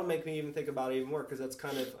 that'll make me even think about it even more because that's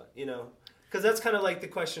kind of, because that's kind of like the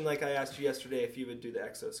question like I asked you yesterday if you would do the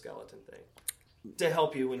exoskeleton thing to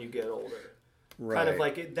help you when you get older. Right. Kind of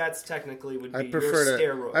like that's technically would be your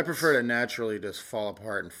steroids. I prefer to naturally just fall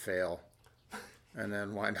apart and fail and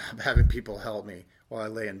then wind up having people help me while I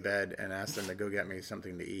lay in bed and ask them to go get me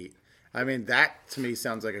something to eat. I mean, that to me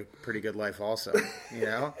sounds like a pretty good life also, but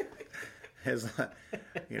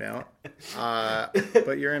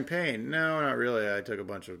you're in pain. No, not really. I took a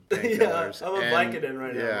bunch of painkillers. I'm on Vicodin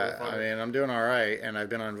right now. Yeah, I mean, I'm doing all right, and I've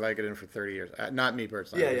been on Vicodin for 30 years. Not me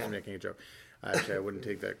personally. I'm just making a joke. Actually, I wouldn't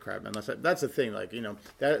take that crap unless that's the thing. Like,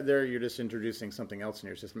 that there you're just introducing something else in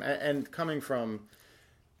your system. And coming from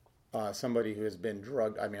somebody who has been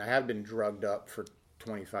drugged, I mean, I have been drugged up for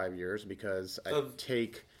 25 years because I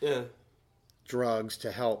take drugs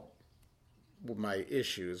to help with my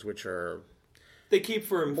issues, which are they keep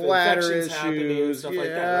for bladder infections happening and stuff like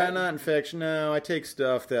that, right? Not infection. No, I take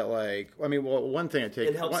stuff that one thing I take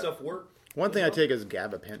and help stuff work. One thing I take is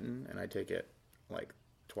gabapentin, and I take it like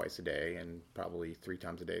twice a day and probably 3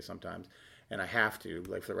 times a day sometimes. And I have to,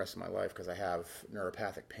 like, for the rest of my life because I have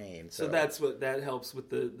neuropathic pain. So that's what that helps with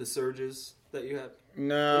the surges that you have?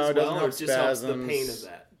 No, it doesn't help spasms. It just helps the pain of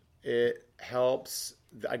that? It helps.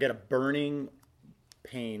 I get a burning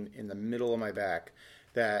pain in the middle of my back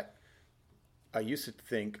that I used to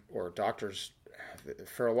think, or doctors,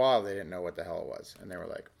 for a while, they didn't know what the hell it was. And they were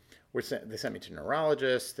like, they sent me to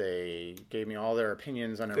neurologists. They gave me all their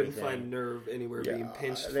opinions on everything. Couldn't find nerve anywhere being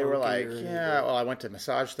pinched. They were like, well, I went to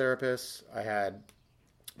massage therapists. I had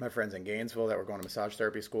my friends in Gainesville that were going to massage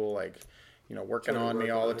therapy school, working on me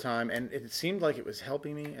all the time. And it seemed like it was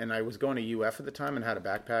helping me. And I was going to UF at the time and had a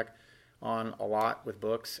backpack on a lot with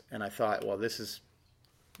books. And I thought, well, this is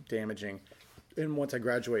damaging. And once I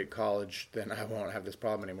graduate college, then I won't have this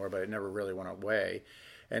problem anymore. But it never really went away.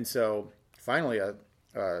 And so finally, a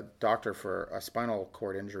doctor for a spinal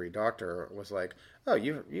cord injury doctor was like, oh,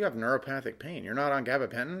 you have neuropathic pain. You're not on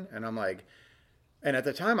gabapentin? And I'm like, and at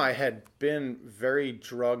the time I had been very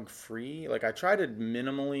drug free. Like I tried to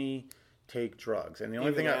minimally take drugs. And the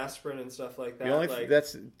only thing aspirin and stuff like that.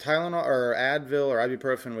 That's Tylenol or Advil or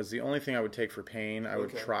ibuprofen was the only thing I would take for pain. I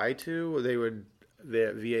would try to.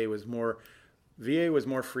 The VA was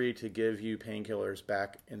more free to give you painkillers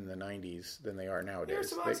back in the 90s than they are nowadays. There's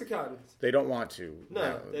some Oxycontins. They don't want to.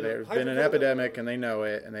 No. There's been an epidemic, and they know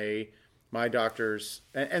it, and my doctors,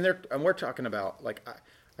 and we're talking about, like,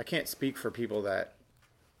 I can't speak for people that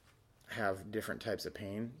have different types of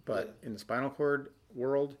pain, but in the spinal cord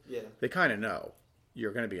world, they kind of know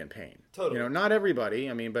you're going to be in pain. Totally. Not everybody,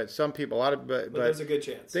 I mean, but some people, but there's a good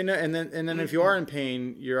chance. They know, and then if you are in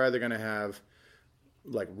pain, you're either going to have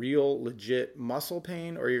like real legit muscle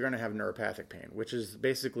pain or you're going to have neuropathic pain, which is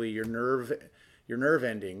basically your nerve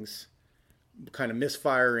endings kind of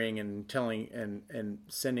misfiring and telling and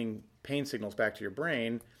sending pain signals back to your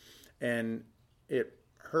brain, and it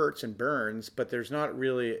hurts and burns, but there's not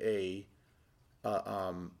really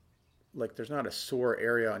there's not a sore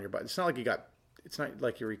area on your body. It's not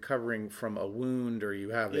like you're recovering from a wound or you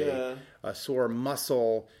have a sore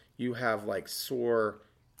muscle. You have like sore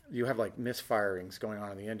you have like misfirings going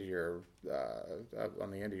on the end of your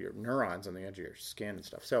neurons on the end of your skin and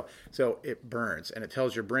stuff. So it burns, and it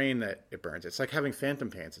tells your brain that it burns. It's like having phantom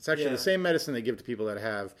pains. It's actually the same medicine they give to people that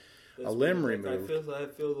have a limb removed. I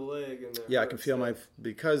feel the leg. And I can feel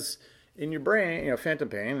because in your brain, phantom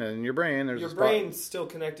pain, and in your brain, there's your brain's still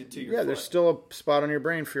connected to your foot. Yeah, there's still a spot on your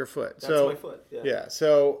brain for your foot. That's my foot. Yeah.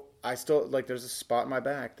 So I still there's a spot in my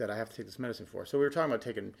back that I have to take this medicine for. So we were talking about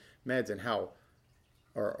taking meds and how.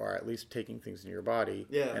 Or at least taking things into your body.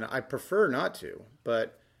 Yeah. And I prefer not to,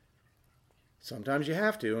 but sometimes you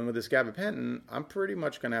have to. And with this gabapentin, I'm pretty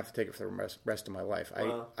much going to have to take it for the rest of my life.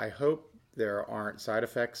 Wow. I hope there aren't side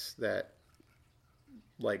effects that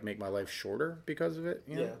like make my life shorter because of it.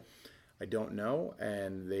 You know? I don't know.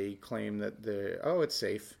 And they claim that it's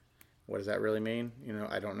safe. What does that really mean?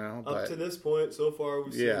 I don't know. Up to this point, so far,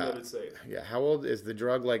 we've seen that it's safe. Yeah. How old is the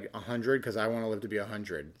drug? Like 100? Because I want to live to be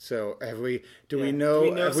 100. So do we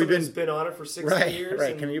know? Have we been on it for 60 years?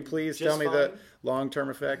 Right. Can you please tell me the long-term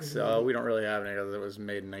effects? We don't really have any other that was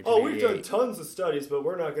made in 1988. We've done tons of studies, but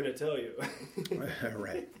we're not going to tell you.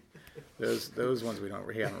 Right. Those ones we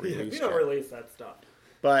haven't released. We don't release that stuff.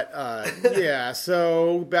 But,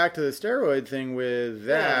 so back to the steroid thing with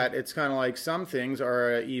that, it's kind of like some things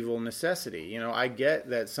are an evil necessity. I get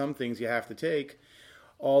that some things you have to take,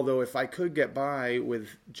 although if I could get by with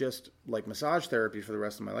just like massage therapy for the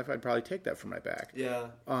rest of my life, I'd probably take that for my back. Yeah.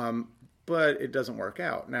 But it doesn't work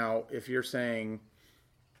out. Now, if you're saying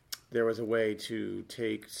there was a way to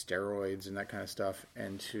take steroids and that kind of stuff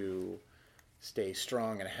and to stay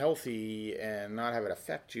strong and healthy and not have it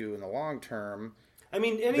affect you in the long term...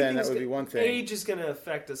 then that would be one thing. Age is going to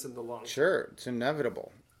affect us in the long term. Sure, it's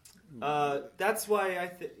inevitable. That's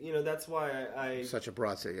why that's why I such a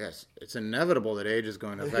broad say. Yes, it's inevitable that age is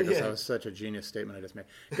going to affect us. That was such a genius statement I just made.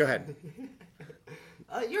 Go ahead.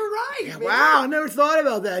 You're right. Yeah, wow, I never thought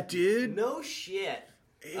about that, dude. No shit.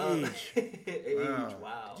 Age. Age.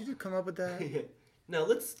 Wow. Did you come up with that? No,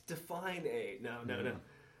 let's define age. No.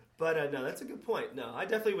 But no, that's a good point. No, I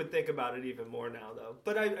definitely would think about it even more now, though.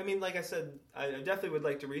 But I mean, like I said, I definitely would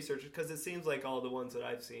like to research it because it seems like all the ones that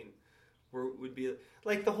I've seen would be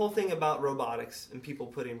like the whole thing about robotics and people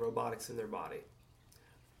putting robotics in their body.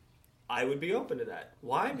 I would be open to that.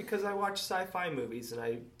 Why? Because I watch sci-fi movies,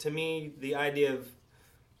 and to me, the idea of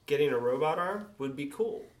getting a robot arm would be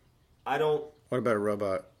cool. I don't. What about a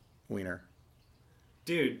robot wiener?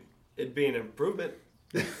 Dude, it'd be an improvement.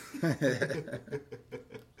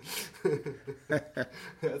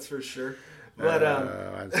 That's for sure. But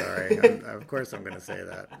I'm sorry. Of course I'm going to say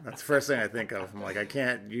that. That's the first thing I think of. I'm like, I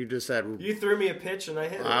can't. You just said you threw me a pitch and I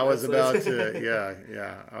hit it. I was about to.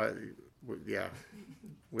 Yeah.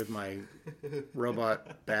 With my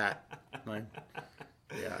robot bat. I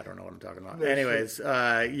don't know what I'm talking about. Anyways,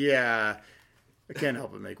 I can't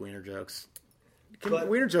help but make wiener jokes.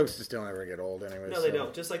 Wiener jokes just don't ever get old, anyways. No, they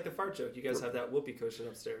don't. Just like the fart joke. You guys have that whoopee cushion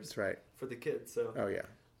upstairs. That's right. For the kids. So. Oh yeah.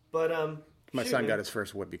 But my son got his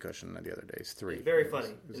first whoopee cushion the other day. He's 3. Very funny.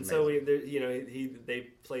 And so they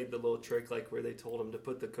played the little trick like where they told him to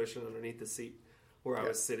put the cushion underneath the seat where I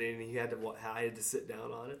was sitting, and I had to sit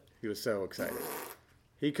down on it. He was so excited.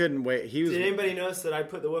 He couldn't wait. Did anybody notice that I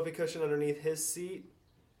put the whoopee cushion underneath his seat?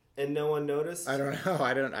 And no one noticed? I don't know.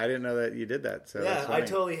 I didn't know that you did that. So yeah, I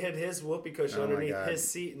totally hid his whoopee cushion underneath his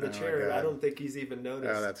seat in the chair. I don't think he's even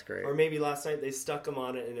noticed. Oh, that's great. Or maybe last night they stuck him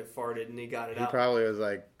on it and it farted and he got it out. He probably was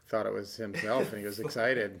like, thought it was himself and he was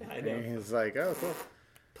excited. I know. And he was like, oh, cool.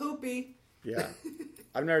 Poopy. Yeah.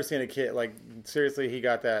 I've never seen a kid, like, seriously, he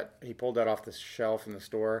pulled that off the shelf in the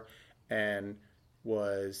store and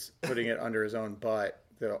was putting it under his own butt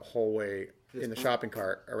the whole way in the shopping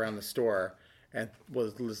cart around the store. And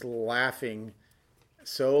was just laughing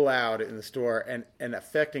so loud in the store and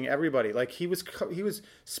affecting everybody. Like he was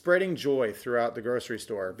spreading joy throughout the grocery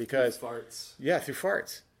store because through farts. Yeah, through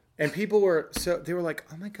farts. And people were like,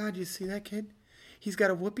 "Oh my God, you see that kid? He's got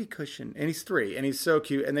a whoopee cushion and he's 3 and he's so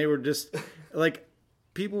cute." And they were just like,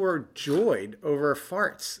 people were joyed over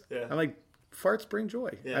farts. Yeah. I'm like, farts bring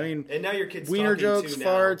joy. Yeah. I mean, and now your kid's wiener talking jokes, too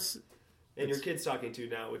farts, now. And your kid's talking to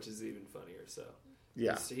now, which is even funnier. So.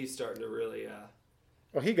 Yeah, he's starting to really.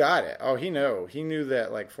 Well, he got it. Oh, he knew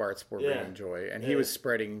that like farts were bringing joy, and he was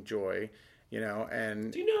spreading joy,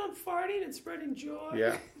 And do you know I'm farting and spreading joy?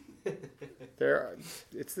 Yeah,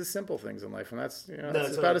 it's the simple things in life, and that's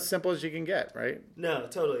it's about as simple as you can get, right? No,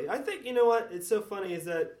 totally. I think what it's so funny is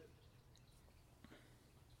that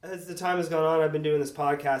as the time has gone on, I've been doing this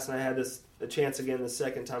podcast, and I had a chance again the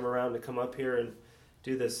second time around to come up here and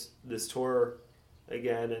do this tour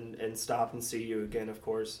again and stop and see you again, of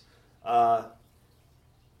course.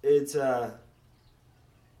 It's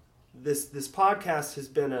this podcast has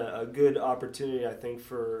been a good opportunity, I think,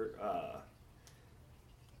 for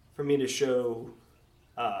me to show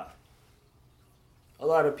a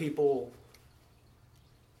lot of people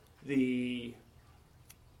the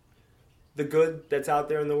good that's out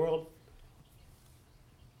there in the world.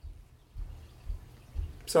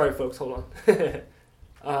 Sorry, folks, hold on.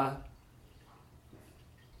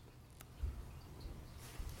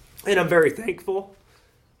 And I'm very thankful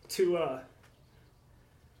to have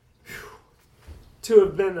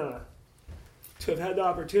had the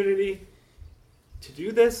opportunity to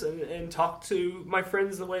do this and talk to my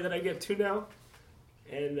friends the way that I get to now,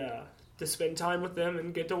 and to spend time with them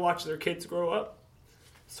and get to watch their kids grow up.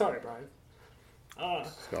 Sorry, Brian.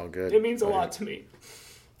 It's all good. It means a lot to me,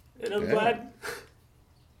 and I'm glad.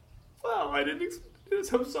 Wow, I didn't expect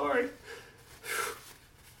this. I'm sorry.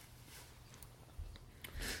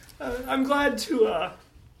 I'm glad to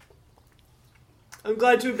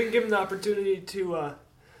have been given the opportunity to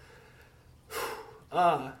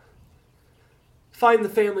find the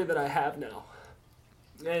family that I have now,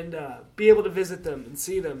 and be able to visit them and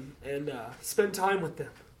see them and spend time with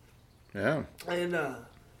them. Yeah. And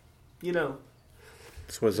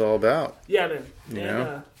that's what it's all about. Yeah,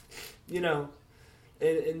 man.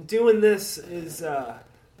 And doing this is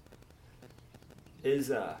it's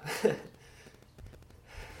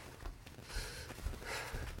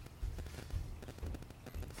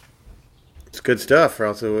good stuff, or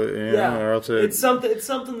else, or else it's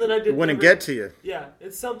something that I didn't. Wouldn't get to you. Yeah,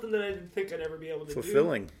 it's something that I didn't think I'd ever be able to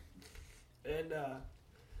fulfilling. do.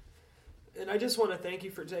 And I just want to thank you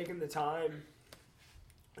for taking the time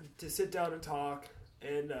to sit down and talk,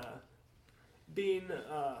 and being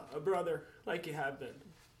a brother like you have been.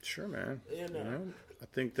 Sure, man. And I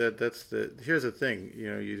think that's the. Here's the thing.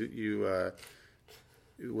 You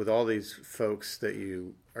with all these folks that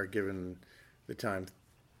you are given the time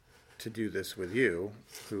to do this with you,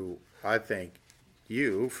 who I thank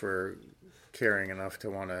you for caring enough to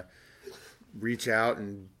want to reach out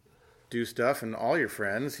and do stuff, and all your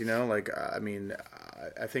friends, I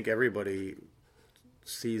think everybody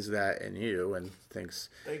sees that in you and thinks,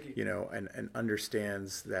 thank you. And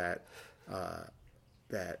understands that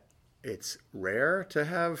that it's rare to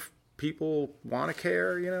have people want to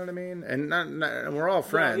care, you know what I mean? And and we're all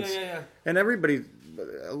friends. Yeah. And everybody,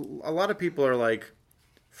 a lot of people are like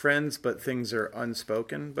friends, but things are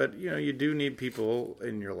unspoken. But, you do need people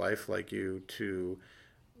in your life like you to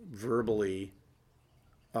verbally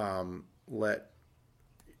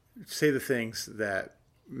say the things that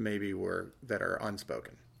maybe that are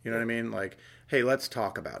unspoken. You know what I mean? Like, hey, let's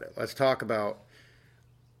talk about it. Let's talk about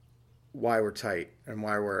why we're tight and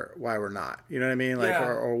why we're not. You know what I mean? Like,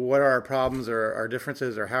 or what are our problems or our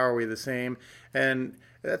differences, or how are we the same? And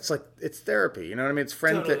that's like, it's therapy. You know what I mean? It's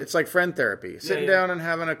Totally. It's like friend therapy. Sitting down and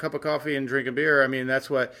having a cup of coffee and drink a beer. I mean, that's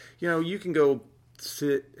what, you can go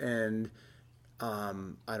sit and, I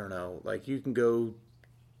don't know, like you can go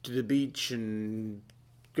to the beach and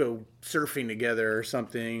go surfing together or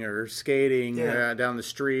something, or skating down the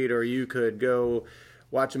street, or you could go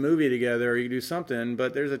watch a movie together, or you could do something.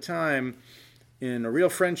 But there's a time in a real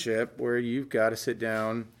friendship where you've got to sit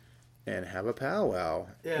down and have a powwow.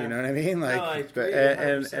 Yeah. You know what I mean? Like, no, I agree,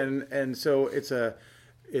 and so it's a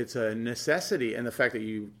necessity, and the fact that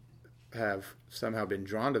you have somehow been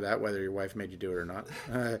drawn to that, whether your wife made you do it or not,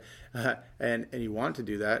 and you want to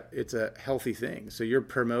do that, it's a healthy thing. So you're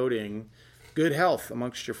promoting good health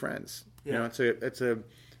amongst your friends. Yeah. It's a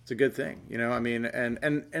good thing. I mean,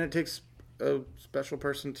 and it takes a special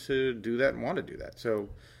person to do that and want to do that. So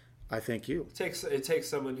I thank you. It takes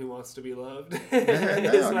someone who wants to be loved.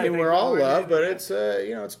 No, I mean, we're all loved, but it's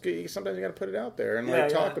it's sometimes you got to put it out there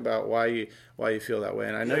and talk about why you feel that way.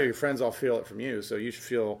 And I know your friends all feel it from you, so you should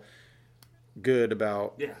feel good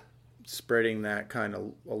about spreading that kind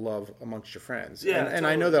of love amongst your friends. Yeah, and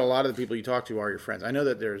totally. I know that a lot of the people you talk to are your friends. I know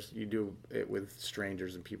that you do it with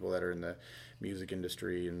strangers and people that are in the music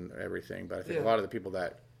industry and everything, but I think a lot of the people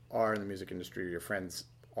that are in the music industry are your friends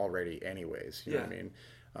already anyways. You know what I mean?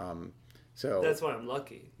 So that's why I'm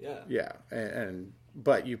lucky. Yeah. Yeah.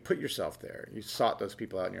 But you put yourself there. You sought those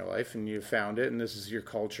people out in your life, and you found it, and this is your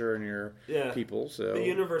culture and your people. So the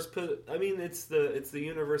universe it's the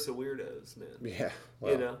universe of weirdos, man. Yeah.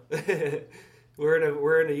 Well,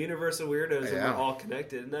 we're in a universe of weirdos, and we're all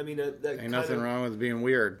connected. And I mean, that ain't nothing wrong with being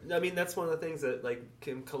weird. I mean, that's one of the things that like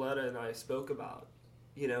Kim Coletta and I spoke about.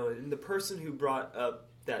 And the person who brought up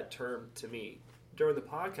that term to me during the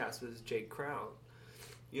podcast was Jake Crown.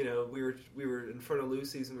 We were in front of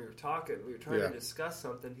Lucy's and we were talking. We were trying to discuss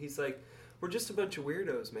something. He's like, "We're just a bunch of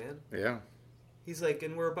weirdos, man." Yeah. He's like,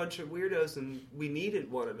 and we're a bunch of weirdos, and we needed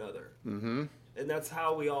one another. Mm-hmm. And that's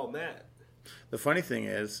how we all met. The funny thing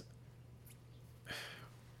is,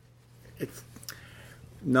 it's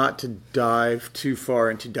not to dive too far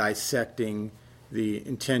into dissecting the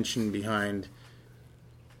intention behind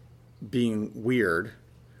being weird,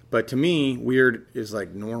 but to me, weird is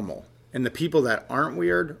like normal. And the people that aren't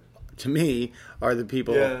weird, to me, are the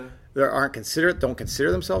people that don't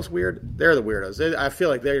consider themselves weird. They're the weirdos. I feel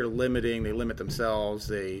like they're limiting. They limit themselves.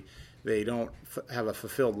 They don't have a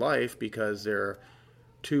fulfilled life because they're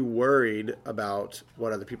too worried about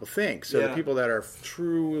what other people think. So the people that are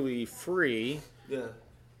truly free,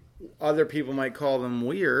 other people might call them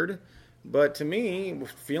weird. But to me,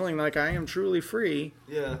 feeling like I am truly free,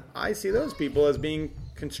 I see those people as being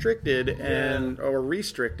constricted or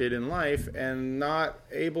restricted in life and not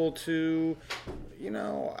able to,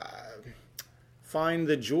 find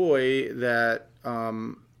the joy that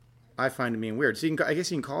I find being weird. So I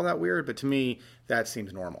guess you can call that weird, but to me, that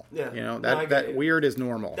seems normal. Yeah, that weird is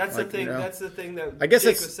normal. That's the thing. That's the thing that I guess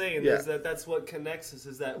Jake was saying is that's what connects us.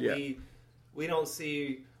 Is that we don't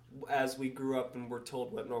see, as we grew up and were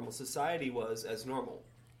told what normal society was, as normal.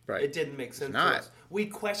 Right. It didn't make sense to us. We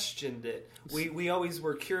questioned it. We always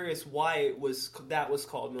were curious why that was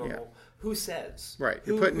called normal. Yeah. Who says? Right.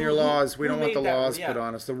 You're putting your laws. We don't want the laws put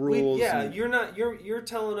on us. The rules. You're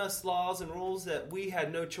telling us laws and rules that we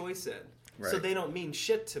had no choice in. Right. So they don't mean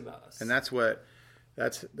shit to us. And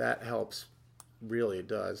that helps. Really, it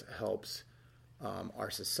does helps our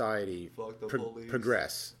society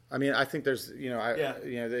progress. I mean, I think there's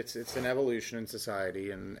it's an evolution in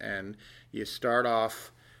society, and you start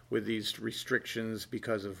off with these restrictions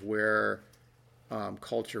because of where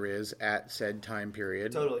culture is at said time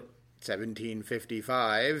period. Totally.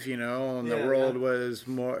 1755, and the world was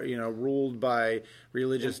more, ruled by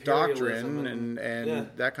religious doctrine and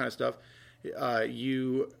that kind of stuff.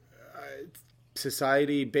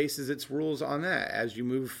 Society bases its rules on that. As you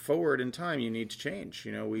move forward in time, you need to change.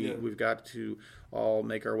 We've got to all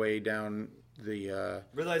make our way down the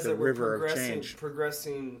realize the that river we're of change.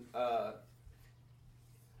 Progressing.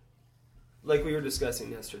 Like we were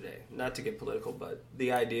discussing yesterday, not to get political, but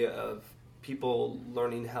the idea of people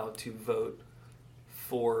learning how to vote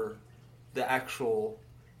for the actual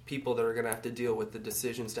people that are going to have to deal with the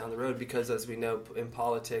decisions down the road, because as we know in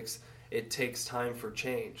politics, it takes time for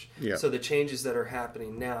change. Yeah. So the changes that are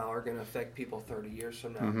happening now are going to affect people 30 years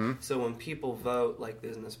from now. Mm-hmm. So when people vote like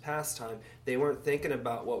this in this past time, they weren't thinking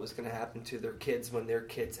about what was going to happen to their kids when their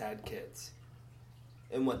kids had kids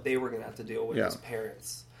and what they were going to have to deal with as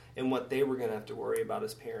parents and what they were going to have to worry about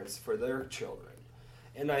as parents for their children.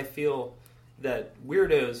 And I feel that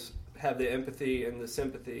weirdos have the empathy and the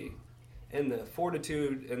sympathy and the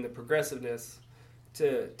fortitude and the progressiveness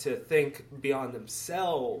to think beyond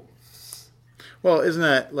themselves. Well, isn't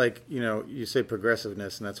that like, you say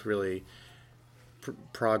progressiveness, and that's really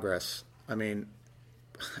progress. I mean,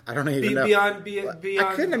 I don't even know. Beyond.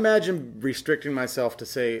 I couldn't imagine restricting myself to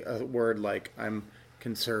say a word like I'm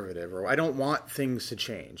conservative or I don't want things to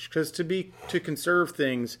change, because to conserve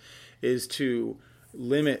things is to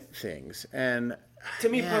limit things. And to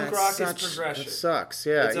me, punk rock is progression. It sucks.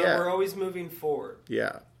 We're always moving forward.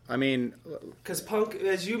 Yeah. I mean, because punk,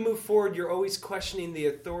 as you move forward, you're always questioning the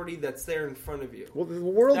authority that's there in front of you. Well, the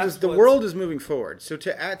world is moving forward. So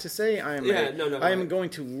to say I am going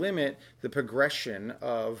to limit the progression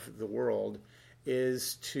of the world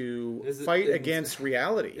is to fight against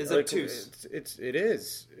reality. Is obtuse. It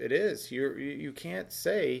is. You can't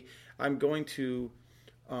say I'm going to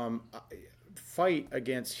fight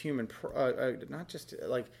against human, not just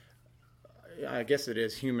like. I guess it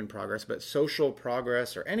is human progress, but social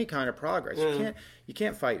progress or any kind of progress, you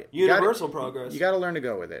can't fight it. Universal progress. You got to learn to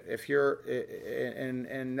go with it. If you're,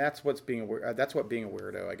 and that's what being a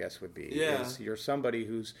weirdo, I guess, would be. Yeah. Is you're somebody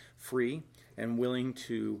who's free and willing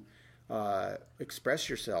to express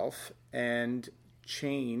yourself and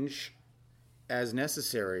change as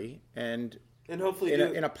necessary, and hopefully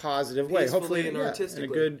in a positive way, hopefully and artistically.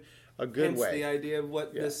 In a good Hence way. The idea of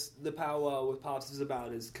what the powwow with Pops is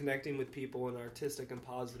about is connecting with people in an artistic and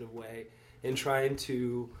positive way, and trying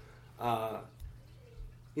to,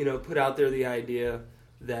 put out there the idea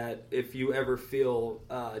that if you ever feel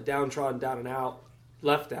downtrodden, down and out,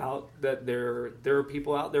 left out, that there are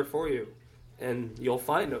people out there for you, and you'll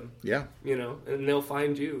find them. Yeah. And they'll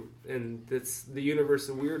find you, and it's the universe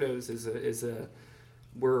of weirdos is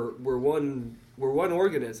we're one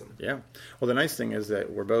organism. Yeah. Well, the nice thing is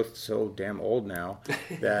that we're both so damn old now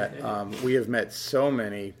that we have met so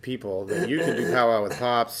many people that you can do powwow with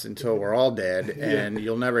Pops until we're all dead, and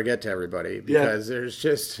you'll never get to everybody because there's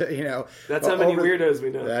just That's how many weirdos we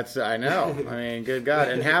know. I know. I mean, good God,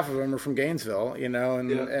 and half of them are from Gainesville,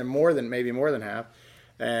 and maybe more than half,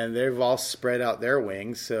 and they've all spread out their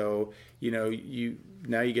wings. So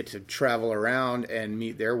now you get to travel around and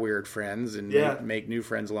meet their weird friends and make new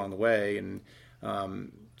friends along the way, and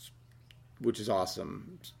which is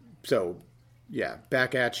awesome. So,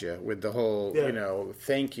 back at you with the whole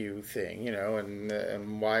thank you thing,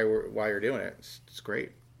 and why you're doing it. It's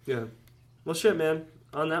great. Yeah. Well, shit, man.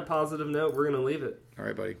 On that positive note, we're gonna leave it. All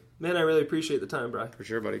right, buddy. Man, I really appreciate the time, Bri. For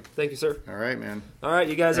sure, buddy. Thank you, sir. All right, man. All right,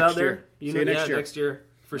 you guys next out there. Year. See you next year. Next year.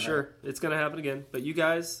 For sure. It's going to happen again. But you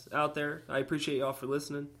guys out there, I appreciate y'all for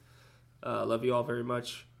listening. Love you all very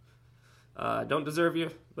much. Don't deserve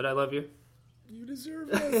you, but I love you. You deserve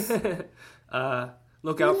us.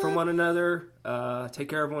 Look out for one another. Take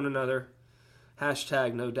care of one another.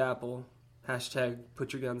 Hashtag no dapple. Hashtag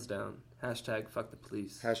put your guns down. Hashtag fuck the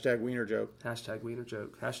police. Hashtag wiener joke. Hashtag wiener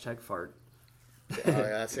joke. Hashtag fart. Oh,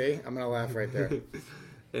 yeah, see? I'm going to laugh right there.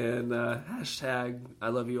 And hashtag I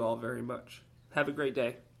love you all very much. Have a great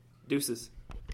day. Deuces.